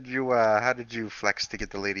did you flex to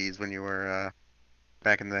get the ladies when you were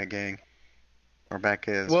back in that gang, or back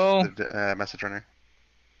as Well, the message runner?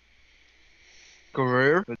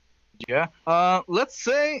 career. But yeah. Let's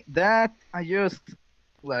say that I just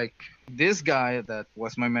this guy that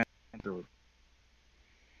was my mentor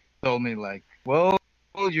told me well,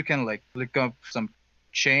 you can look up some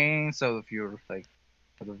chains out of your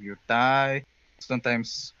out of your tie.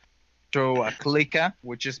 Sometimes throw a clica,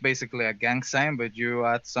 which is basically a gang sign, but you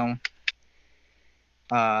add some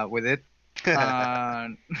with it.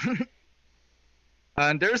 And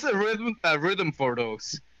and there's a rhythm for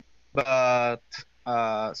those, but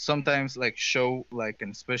sometimes like show like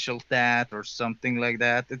a special stat or something like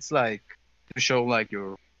that. It's like to show like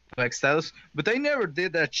your flex status. But I never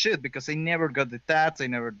did that shit because I never got the tats. I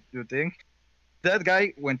never do thing. That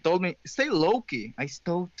guy when told me stay low key, I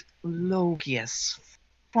stayed low key as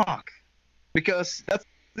fuck because that's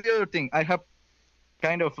the other thing. I have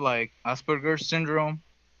kind of like Asperger's syndrome,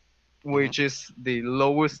 which is the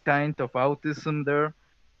lowest kind of autism there.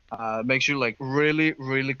 Makes you like really,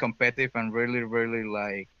 really competitive and really, really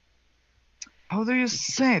like, how do you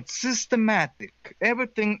say it? Systematic.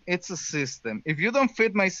 Everything, it's a system. If you don't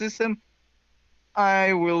fit my system,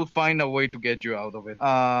 I will find a way to get you out of it.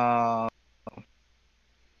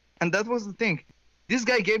 And that was the thing. This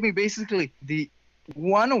guy gave me basically the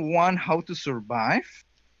 101 how to survive.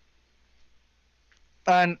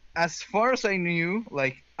 And as far as I knew,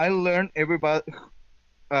 like I learned everybody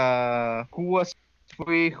who was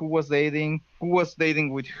free, who was dating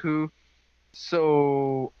with who.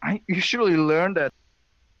 So I usually learned that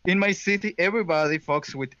in my city, everybody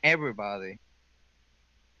fucks with everybody.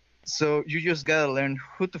 So you just gotta learn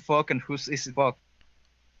who to fuck and who's easy to fuck,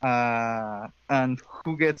 and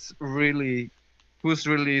who's really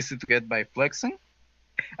easy to get by flexing.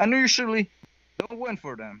 And I usually don't went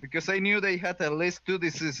for them because I knew they had at least 2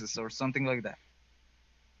 diseases or something like that.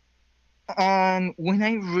 And when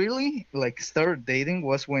I really like started dating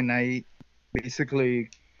was when I basically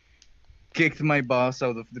kicked my boss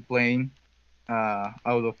out of the plane, out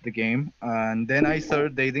of the game, and then I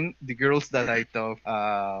started dating the girls that I thought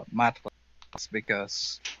math class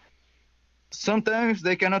because sometimes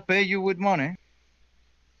they cannot pay you with money,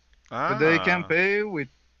 but they can pay with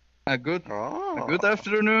a good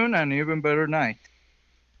afternoon and even better night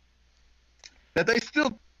that I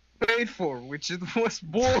still paid for, which it was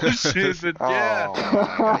bullshit. But yeah,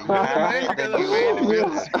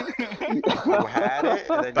 You had it,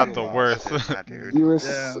 and then That's you the lost worst. it, my dude. You were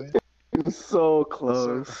Yeah. you were so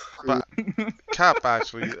close. But Cap,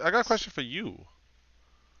 actually, I got a question for you.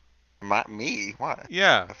 Me? What?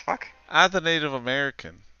 Yeah, The fuck? as a Native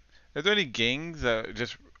American, are there any gangs that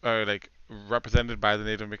just are like represented by the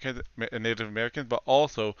Native Americans, but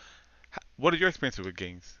also, what are your experiences with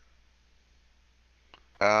gangs?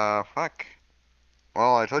 Fuck.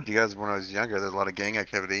 Well, I told you guys when I was younger, there's a lot of gang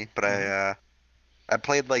activity, but I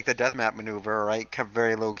played like the deathmatch maneuver, right? Kept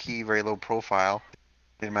very low key, very low profile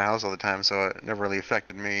in my house all the time, so it never really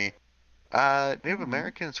affected me. Native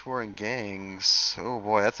Americans who are in gangs. Oh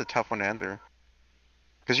boy, that's a tough one to answer.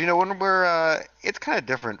 Because you know when we're it's kind of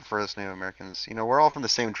different for us Native Americans. You know, we're all from the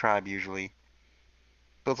same tribe usually.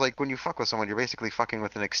 So it's like when you fuck with someone, you're basically fucking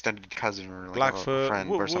with an extended cousin or like a Blackfoot,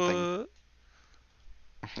 friend or something.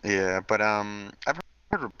 Yeah, but I've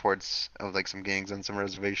heard reports of like some gangs on some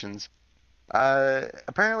reservations.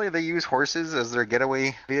 Apparently they use horses as their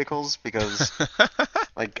getaway vehicles because,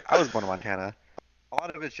 like, I was born in Montana. A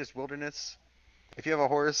lot of it's just wilderness. If you have a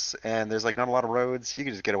horse and there's like not a lot of roads, you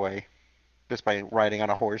can just get away just by riding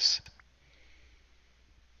on a horse.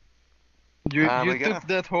 You we took gotta-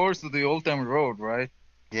 that horse to the Old Town Road, right?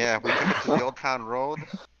 Yeah, we took it to the Old Town Road.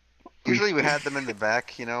 Usually we had them in the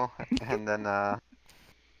back, you know, and then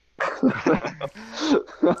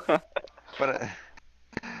But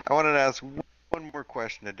I wanted to ask one more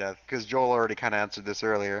question to Death, because Joel already kind of answered this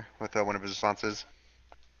earlier with one of his responses.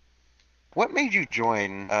 What made you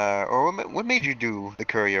join, or what made you do the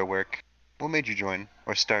courier work? What made you join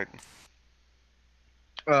or start?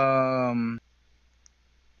 I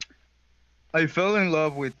fell in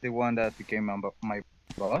love with the one that became my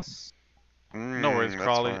boss. No worries, that's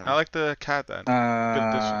Crawley. fine. I like the cat then. Good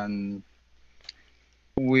addition. And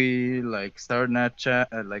we like started like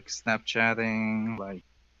Snapchatting, like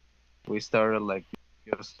we started like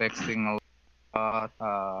just texting a lot,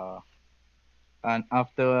 and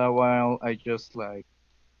after a while I just like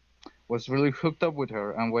was really hooked up with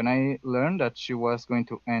her. And when I learned that she was going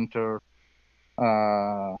to enter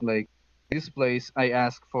like this place, I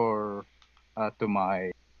asked for to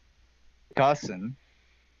my cousin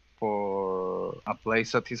for a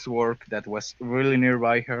place at his work that was really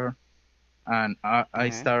nearby her, and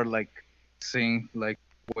I started like seeing like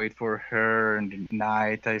wait for her in the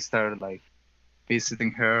night. I started like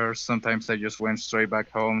visiting her. Sometimes I just went straight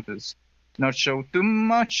back home to not show too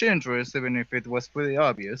much interest, even if it was pretty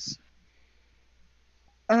obvious.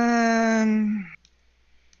 And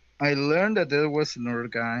I learned that there was another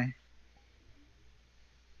guy,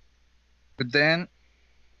 but then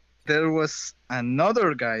there was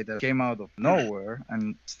another guy that came out of nowhere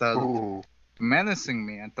and started Ooh. menacing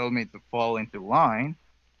me and told me to fall into line.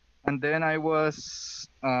 And then I was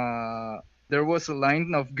there was a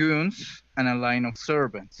line of goons and a line of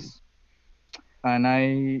servants,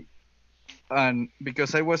 and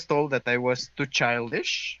because I was told that I was too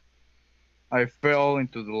childish, I fell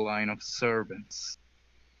into the line of servants.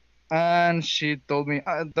 And she told me,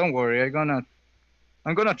 "Don't worry, I'm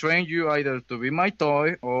gonna train you either to be my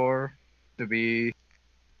toy or to be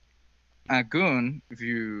a goon if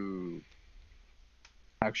you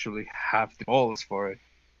actually have the balls for it."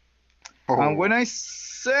 And when Oh. I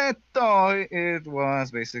said toy, it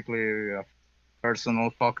was basically a personal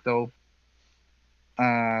photo.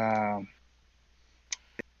 That's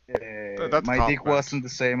a My dick compliment. wasn't the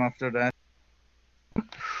same after that.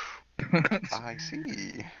 I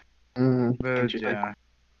see. But Interesting. yeah.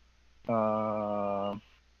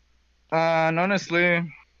 And honestly,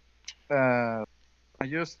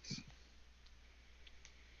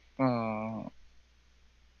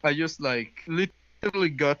 I just like literally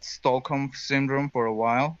got Stockholm syndrome for a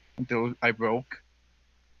while until I broke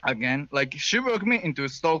again. Like she broke me into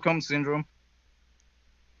Stockholm syndrome.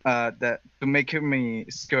 That to make me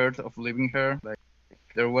scared of leaving her. Like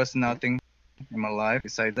there was nothing in my life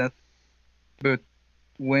besides that. But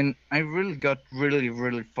when I really got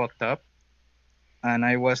really fucked up, and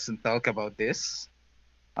I wasn't talk about this,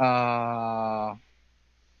 I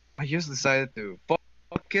just decided to fuck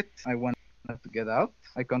it. I wanted to get out.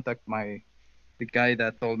 I contacted the guy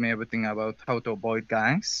that told me everything about how to avoid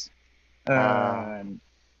gangs, and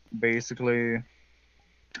basically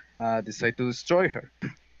decided to destroy her.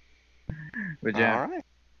 But yeah, All right.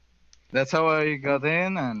 that's how I got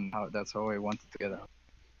in, and that's how I wanted to get out.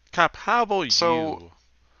 Cap, how about So- you?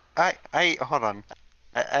 I hold on.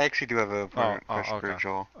 I actually do have a question for okay.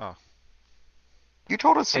 Joel. Oh. You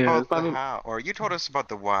told us Yeah, about it's the probably- how, or you told us about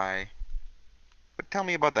the why. But tell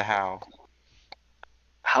me about the how.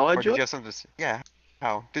 How I Or did you joined? have something to say? Yeah,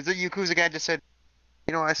 how? Did the Yakuza guy just said,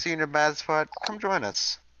 you know, I see you in a bad spot, come join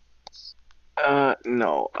us?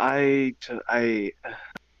 No, I don't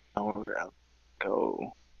know where I'll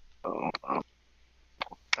go.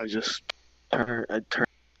 I just turn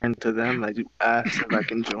to them. I asked if I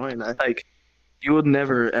can join. You would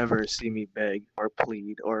never ever see me beg or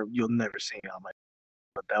plead, or you'll never see me on my.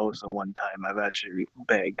 But that was the one time I've actually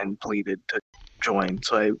begged and pleaded to join,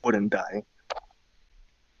 so I wouldn't die.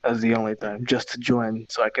 That was the only time, just to join,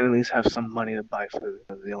 so I can at least have some money to buy food.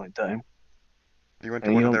 That was the only time. You went to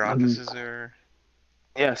And one you of their don't- offices, or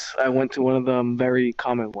Yes, I went to one of the very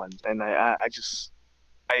common ones, and I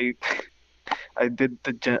I did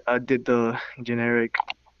the generic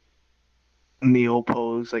Neo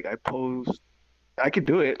pose. Like I posed. I could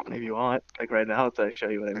do it if you want. Like right now to show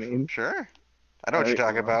you what I mean. sure. I know what you're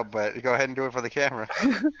Alright, talking hold on. about, but go ahead and do it for the camera.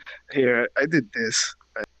 Here, I did this.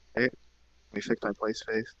 Right? Let me fix my place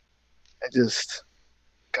face. I just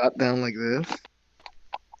got down like this,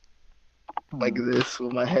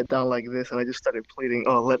 with my head down like this, and I just started pleading,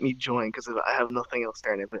 "Oh, let me join," because I have nothing else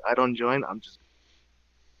there. And if I don't join, I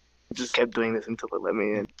just kept doing this until they let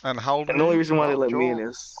me in. And how old And were the only you? reason why they Well, let me in Joel-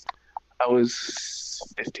 is I was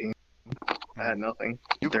 15. I had nothing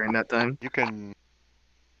during that time. You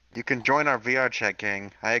can join our VR chat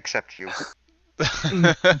gang. I accept you.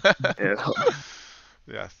 Yeah.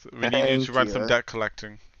 Yes, we need you to Thank run you. some debt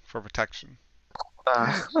collecting for protection.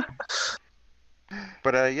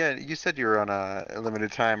 But yeah, you said you were on a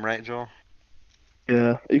limited time, right, Joel?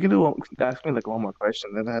 Yeah. You can ask me like one more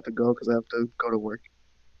question, then I have to go because I have to go to work.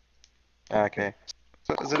 Okay.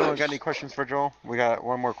 So has anyone got any questions for Joel? We got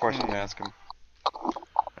one more question to ask him.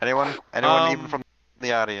 Anyone? Anyone even from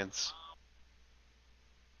the audience?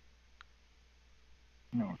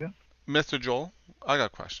 No, yeah. Mr. Joel, I got a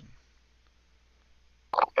question.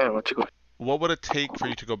 Yeah, what you go? What would it take for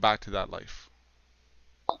you to go back to that life?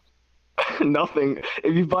 Nothing.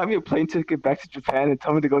 If you buy me a plane ticket back to Japan and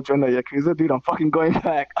tell me to go join the Yakuza, dude, I'm fucking going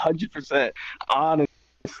back 100%.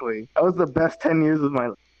 Honestly. That was the best 10 years of my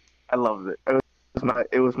life. I loved it.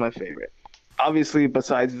 It was my favorite. Obviously,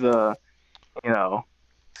 besides the,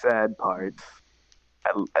 sad parts,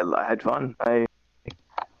 I had fun. I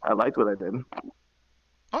liked what I did.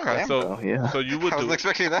 Okay, Damn. so yeah. so you would I do wasn't it.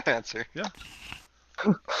 expecting that answer.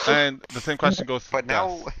 And the same question goes to But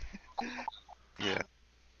now, Des. yeah,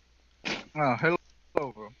 Oh, hello,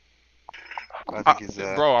 bro. I think he's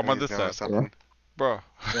bro, I'm on he's this doing side. something. Bro.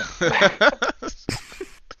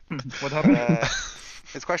 What happened?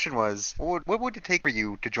 His question was, what would it take for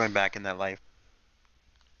you to join back in that life?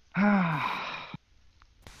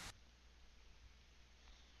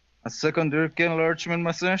 A secondary enlargement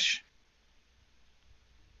massage?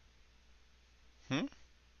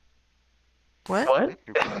 What? What?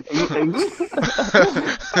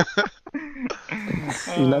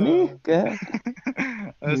 Uh, Nani? Yeah.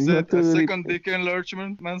 I You said have to a really- second dick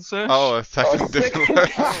enlargement massage. Oh, a Oh, second second.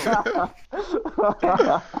 different.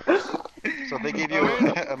 So they gave I you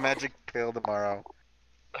mean- a magic pill tomorrow.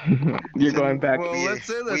 You're going back. Well, We- let's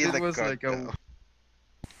say that we it the was god like a. now.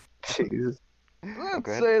 Jesus. Let's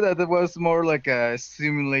go ahead. say that it was more like a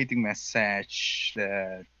stimulating massage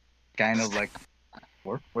that kind of like.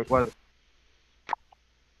 What?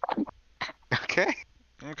 Okay.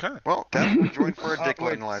 Okay. Well, Death joined for a dick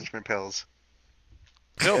wait. enlargement pills.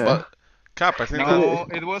 No, Yeah. but Cap, I think No,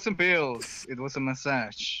 it wasn't pills. It was a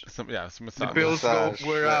massage. that it's a The massage. pills Massage,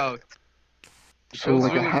 were right. out. So Those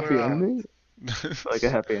like a really happy were out. ending? Like a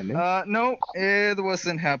happy ending? No, it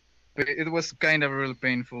wasn't happy. It was kind of really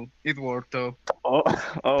painful. It worked though. Oh.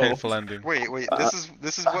 Painful ending. Wait.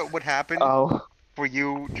 This is what would happen Oh. for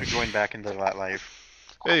you to join back into that life.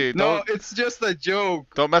 Hey, No, don't it's just a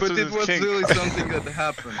joke. don't mess But with it his was kink. really something that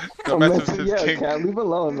happened. Don't mess with his Yeah, kink. Cat, leave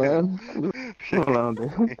alone, man. Leave alone,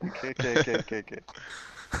 dude. Okay.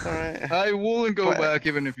 Alright. I wouldn't go But- back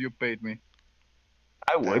even if you paid me.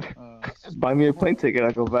 I would. Uh, Just buy me a plane ticket,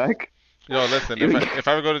 I'll go back. Yo, listen, if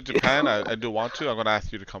I ever go to Japan, I do want to. I'm gonna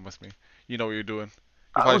ask you to come with me. You know what you're doing. You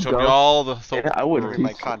I probably would show me go. all the soap. Yeah, I would. Give me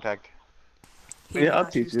my contact. He Yeah, I'll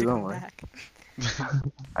wants teach to you, come don't worry. back.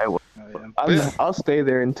 yeah. I'll stay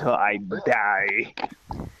there until I die.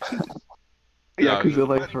 Yeah, Yeah, because you'll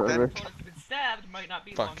like then- forever. Been stabbed might not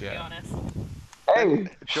be Fuck long, to be yeah. honest. Hey!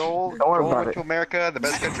 Joel Don't worry went about to it. America, the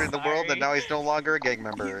best country in the world, Sorry. and now he's no longer a gang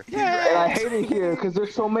member. And I hate it here because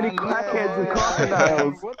there's so many crackheads and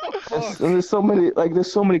crocodiles. What the And fuck? there's so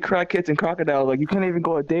many crackheads and crocodiles. Like you can't even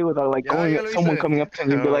go a day without like Yeah, going yeah, someone listen. coming up to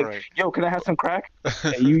you and be like, Alright. "Yo, can I have some crack?"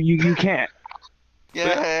 And you can't. Yay!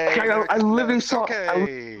 I literally it's saw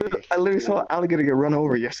okay. I literally saw an alligator get run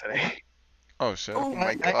over yesterday. Oh shit. Oh my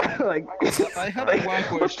I- god. Like, I have one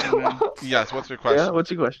question, man. Yes. What's your yeah. question?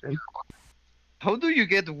 What's your question? How do you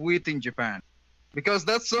get weed in Japan? Because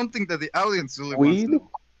that's something that the audience really Weed? wants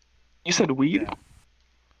You said weed? Yeah.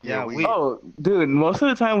 Yeah, weed. weed. Oh, dude, most of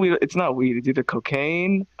the time it's not weed. It's either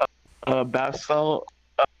cocaine, bath salt,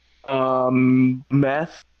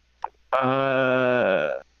 meth,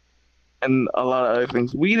 and a lot of other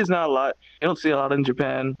things. Weed is not a lot. You don't see a lot in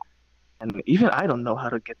Japan, and even I don't know how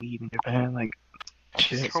to get weed in Japan. Like,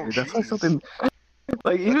 shit, Oh, dude, that's like jeez. something.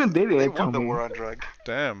 Like even they They didn't tell won the me. war on drugs.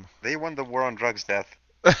 Damn. They won the war on drugs, Death.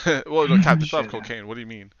 Well, no, Cap, they still have Shit, yeah. cocaine. What do you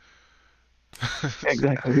mean?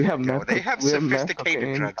 Exactly, we have Yo, meth. they have we have meth, sophisticated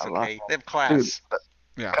cocaine, drugs, a lot. okay? They have class.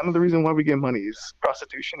 Yeah. Kind of the reason why we get money is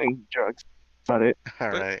prostitution and drugs. That's about it.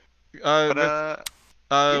 Alright. But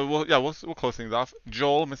But, we'll close things off.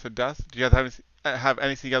 Joel, Mr. Death, do you guys have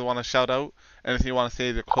anything you guys want to shout out? Anything you want to say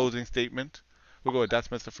as a closing statement? We'll go with Death,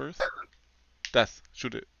 Mr. First. Death,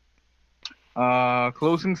 shoot it.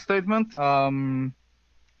 Closing statement.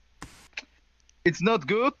 It's not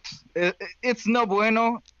good. It's no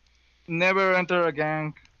bueno. Never enter a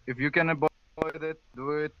gang. If you can avoid it, do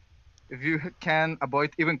it. If you can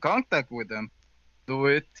avoid even contact with them, do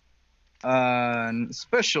it. And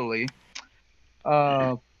especially,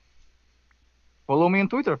 follow me on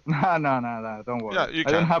Twitter. No, don't worry. Yeah, you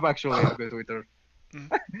I don't can. have actually a good Twitter.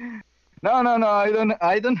 Mhm. No,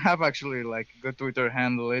 I don't have actually like a good Twitter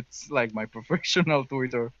handle. It's like my professional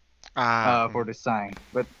Twitter for the sign.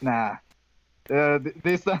 But nah.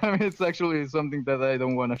 This time it's actually something that I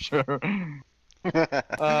don't want to share.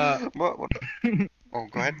 what? Oh,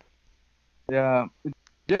 go ahead.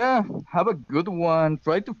 Yeah, have a good one.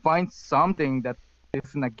 Try to find something that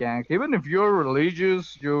isn't a gang. Even if you're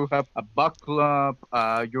religious, you have a book club,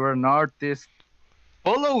 you're an artist,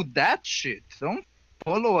 follow that shit. Don't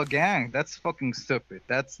follow a gang. That's fucking stupid.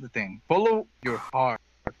 That's the thing. Follow your heart,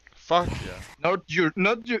 Fuck yeah.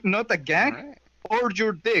 not a gang Alright. or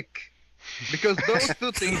your dick. Because those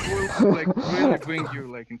two things will like really bring you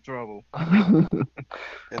like in trouble.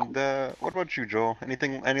 And what about you, Joel?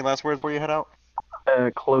 Any last words before you head out?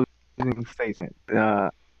 Closing statement.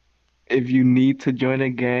 If you need to join a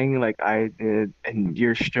gang like I did, and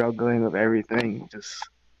you're struggling with everything, just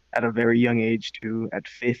at a very young age too, at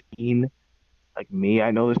 15, like me,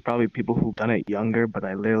 I know there's probably people who've done it younger, but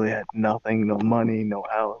I literally had nothing, no money, no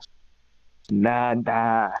house,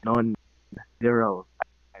 nada, no zero.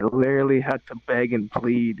 I literally had to beg and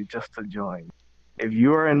plead just to join. If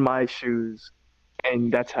you are in my shoes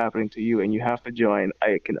and that's happening to you and you have to join,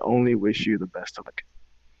 I can only wish you the best of luck.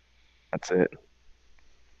 That's it.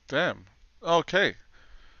 Damn. Okay.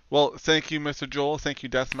 Well, thank you, Mr. Joel. Thank you,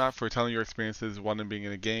 Deathmat, for telling your experiences, one in being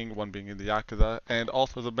in a gang, one being in the Yakuza, and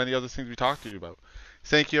also the many other things we talked to you about.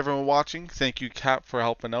 Thank you everyone watching. Thank you Cap for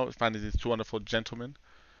helping out, finding these two wonderful gentlemen.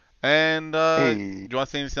 And Hey. do you want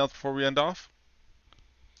to say anything else before we end off?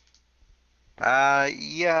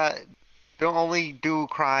 Yeah. Don't only do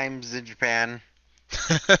crimes in Japan.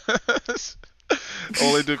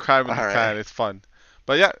 Only do crime in All Japan. right. It's fun.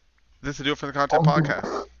 But yeah, this is Do It For The Content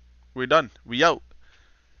podcast. We're done. We out.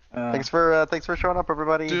 Thanks for showing up,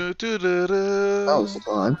 everybody. Do, do, do, do. That was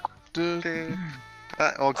fun. Do.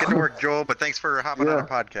 Well, get to work, Joel. But thanks for hopping on our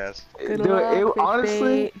podcast. Good Dude, luck,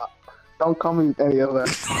 honestly, don't call me any of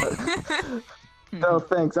that. No,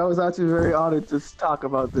 thanks. I was actually very honored to talk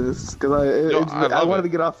about this because Yo, I I love wanted it. to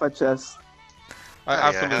get off my chest. I Hell yeah,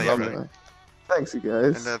 absolutely hell love yeah, it. Thanks, you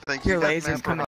guys. And thank Your you, guys, laser's man, for coming.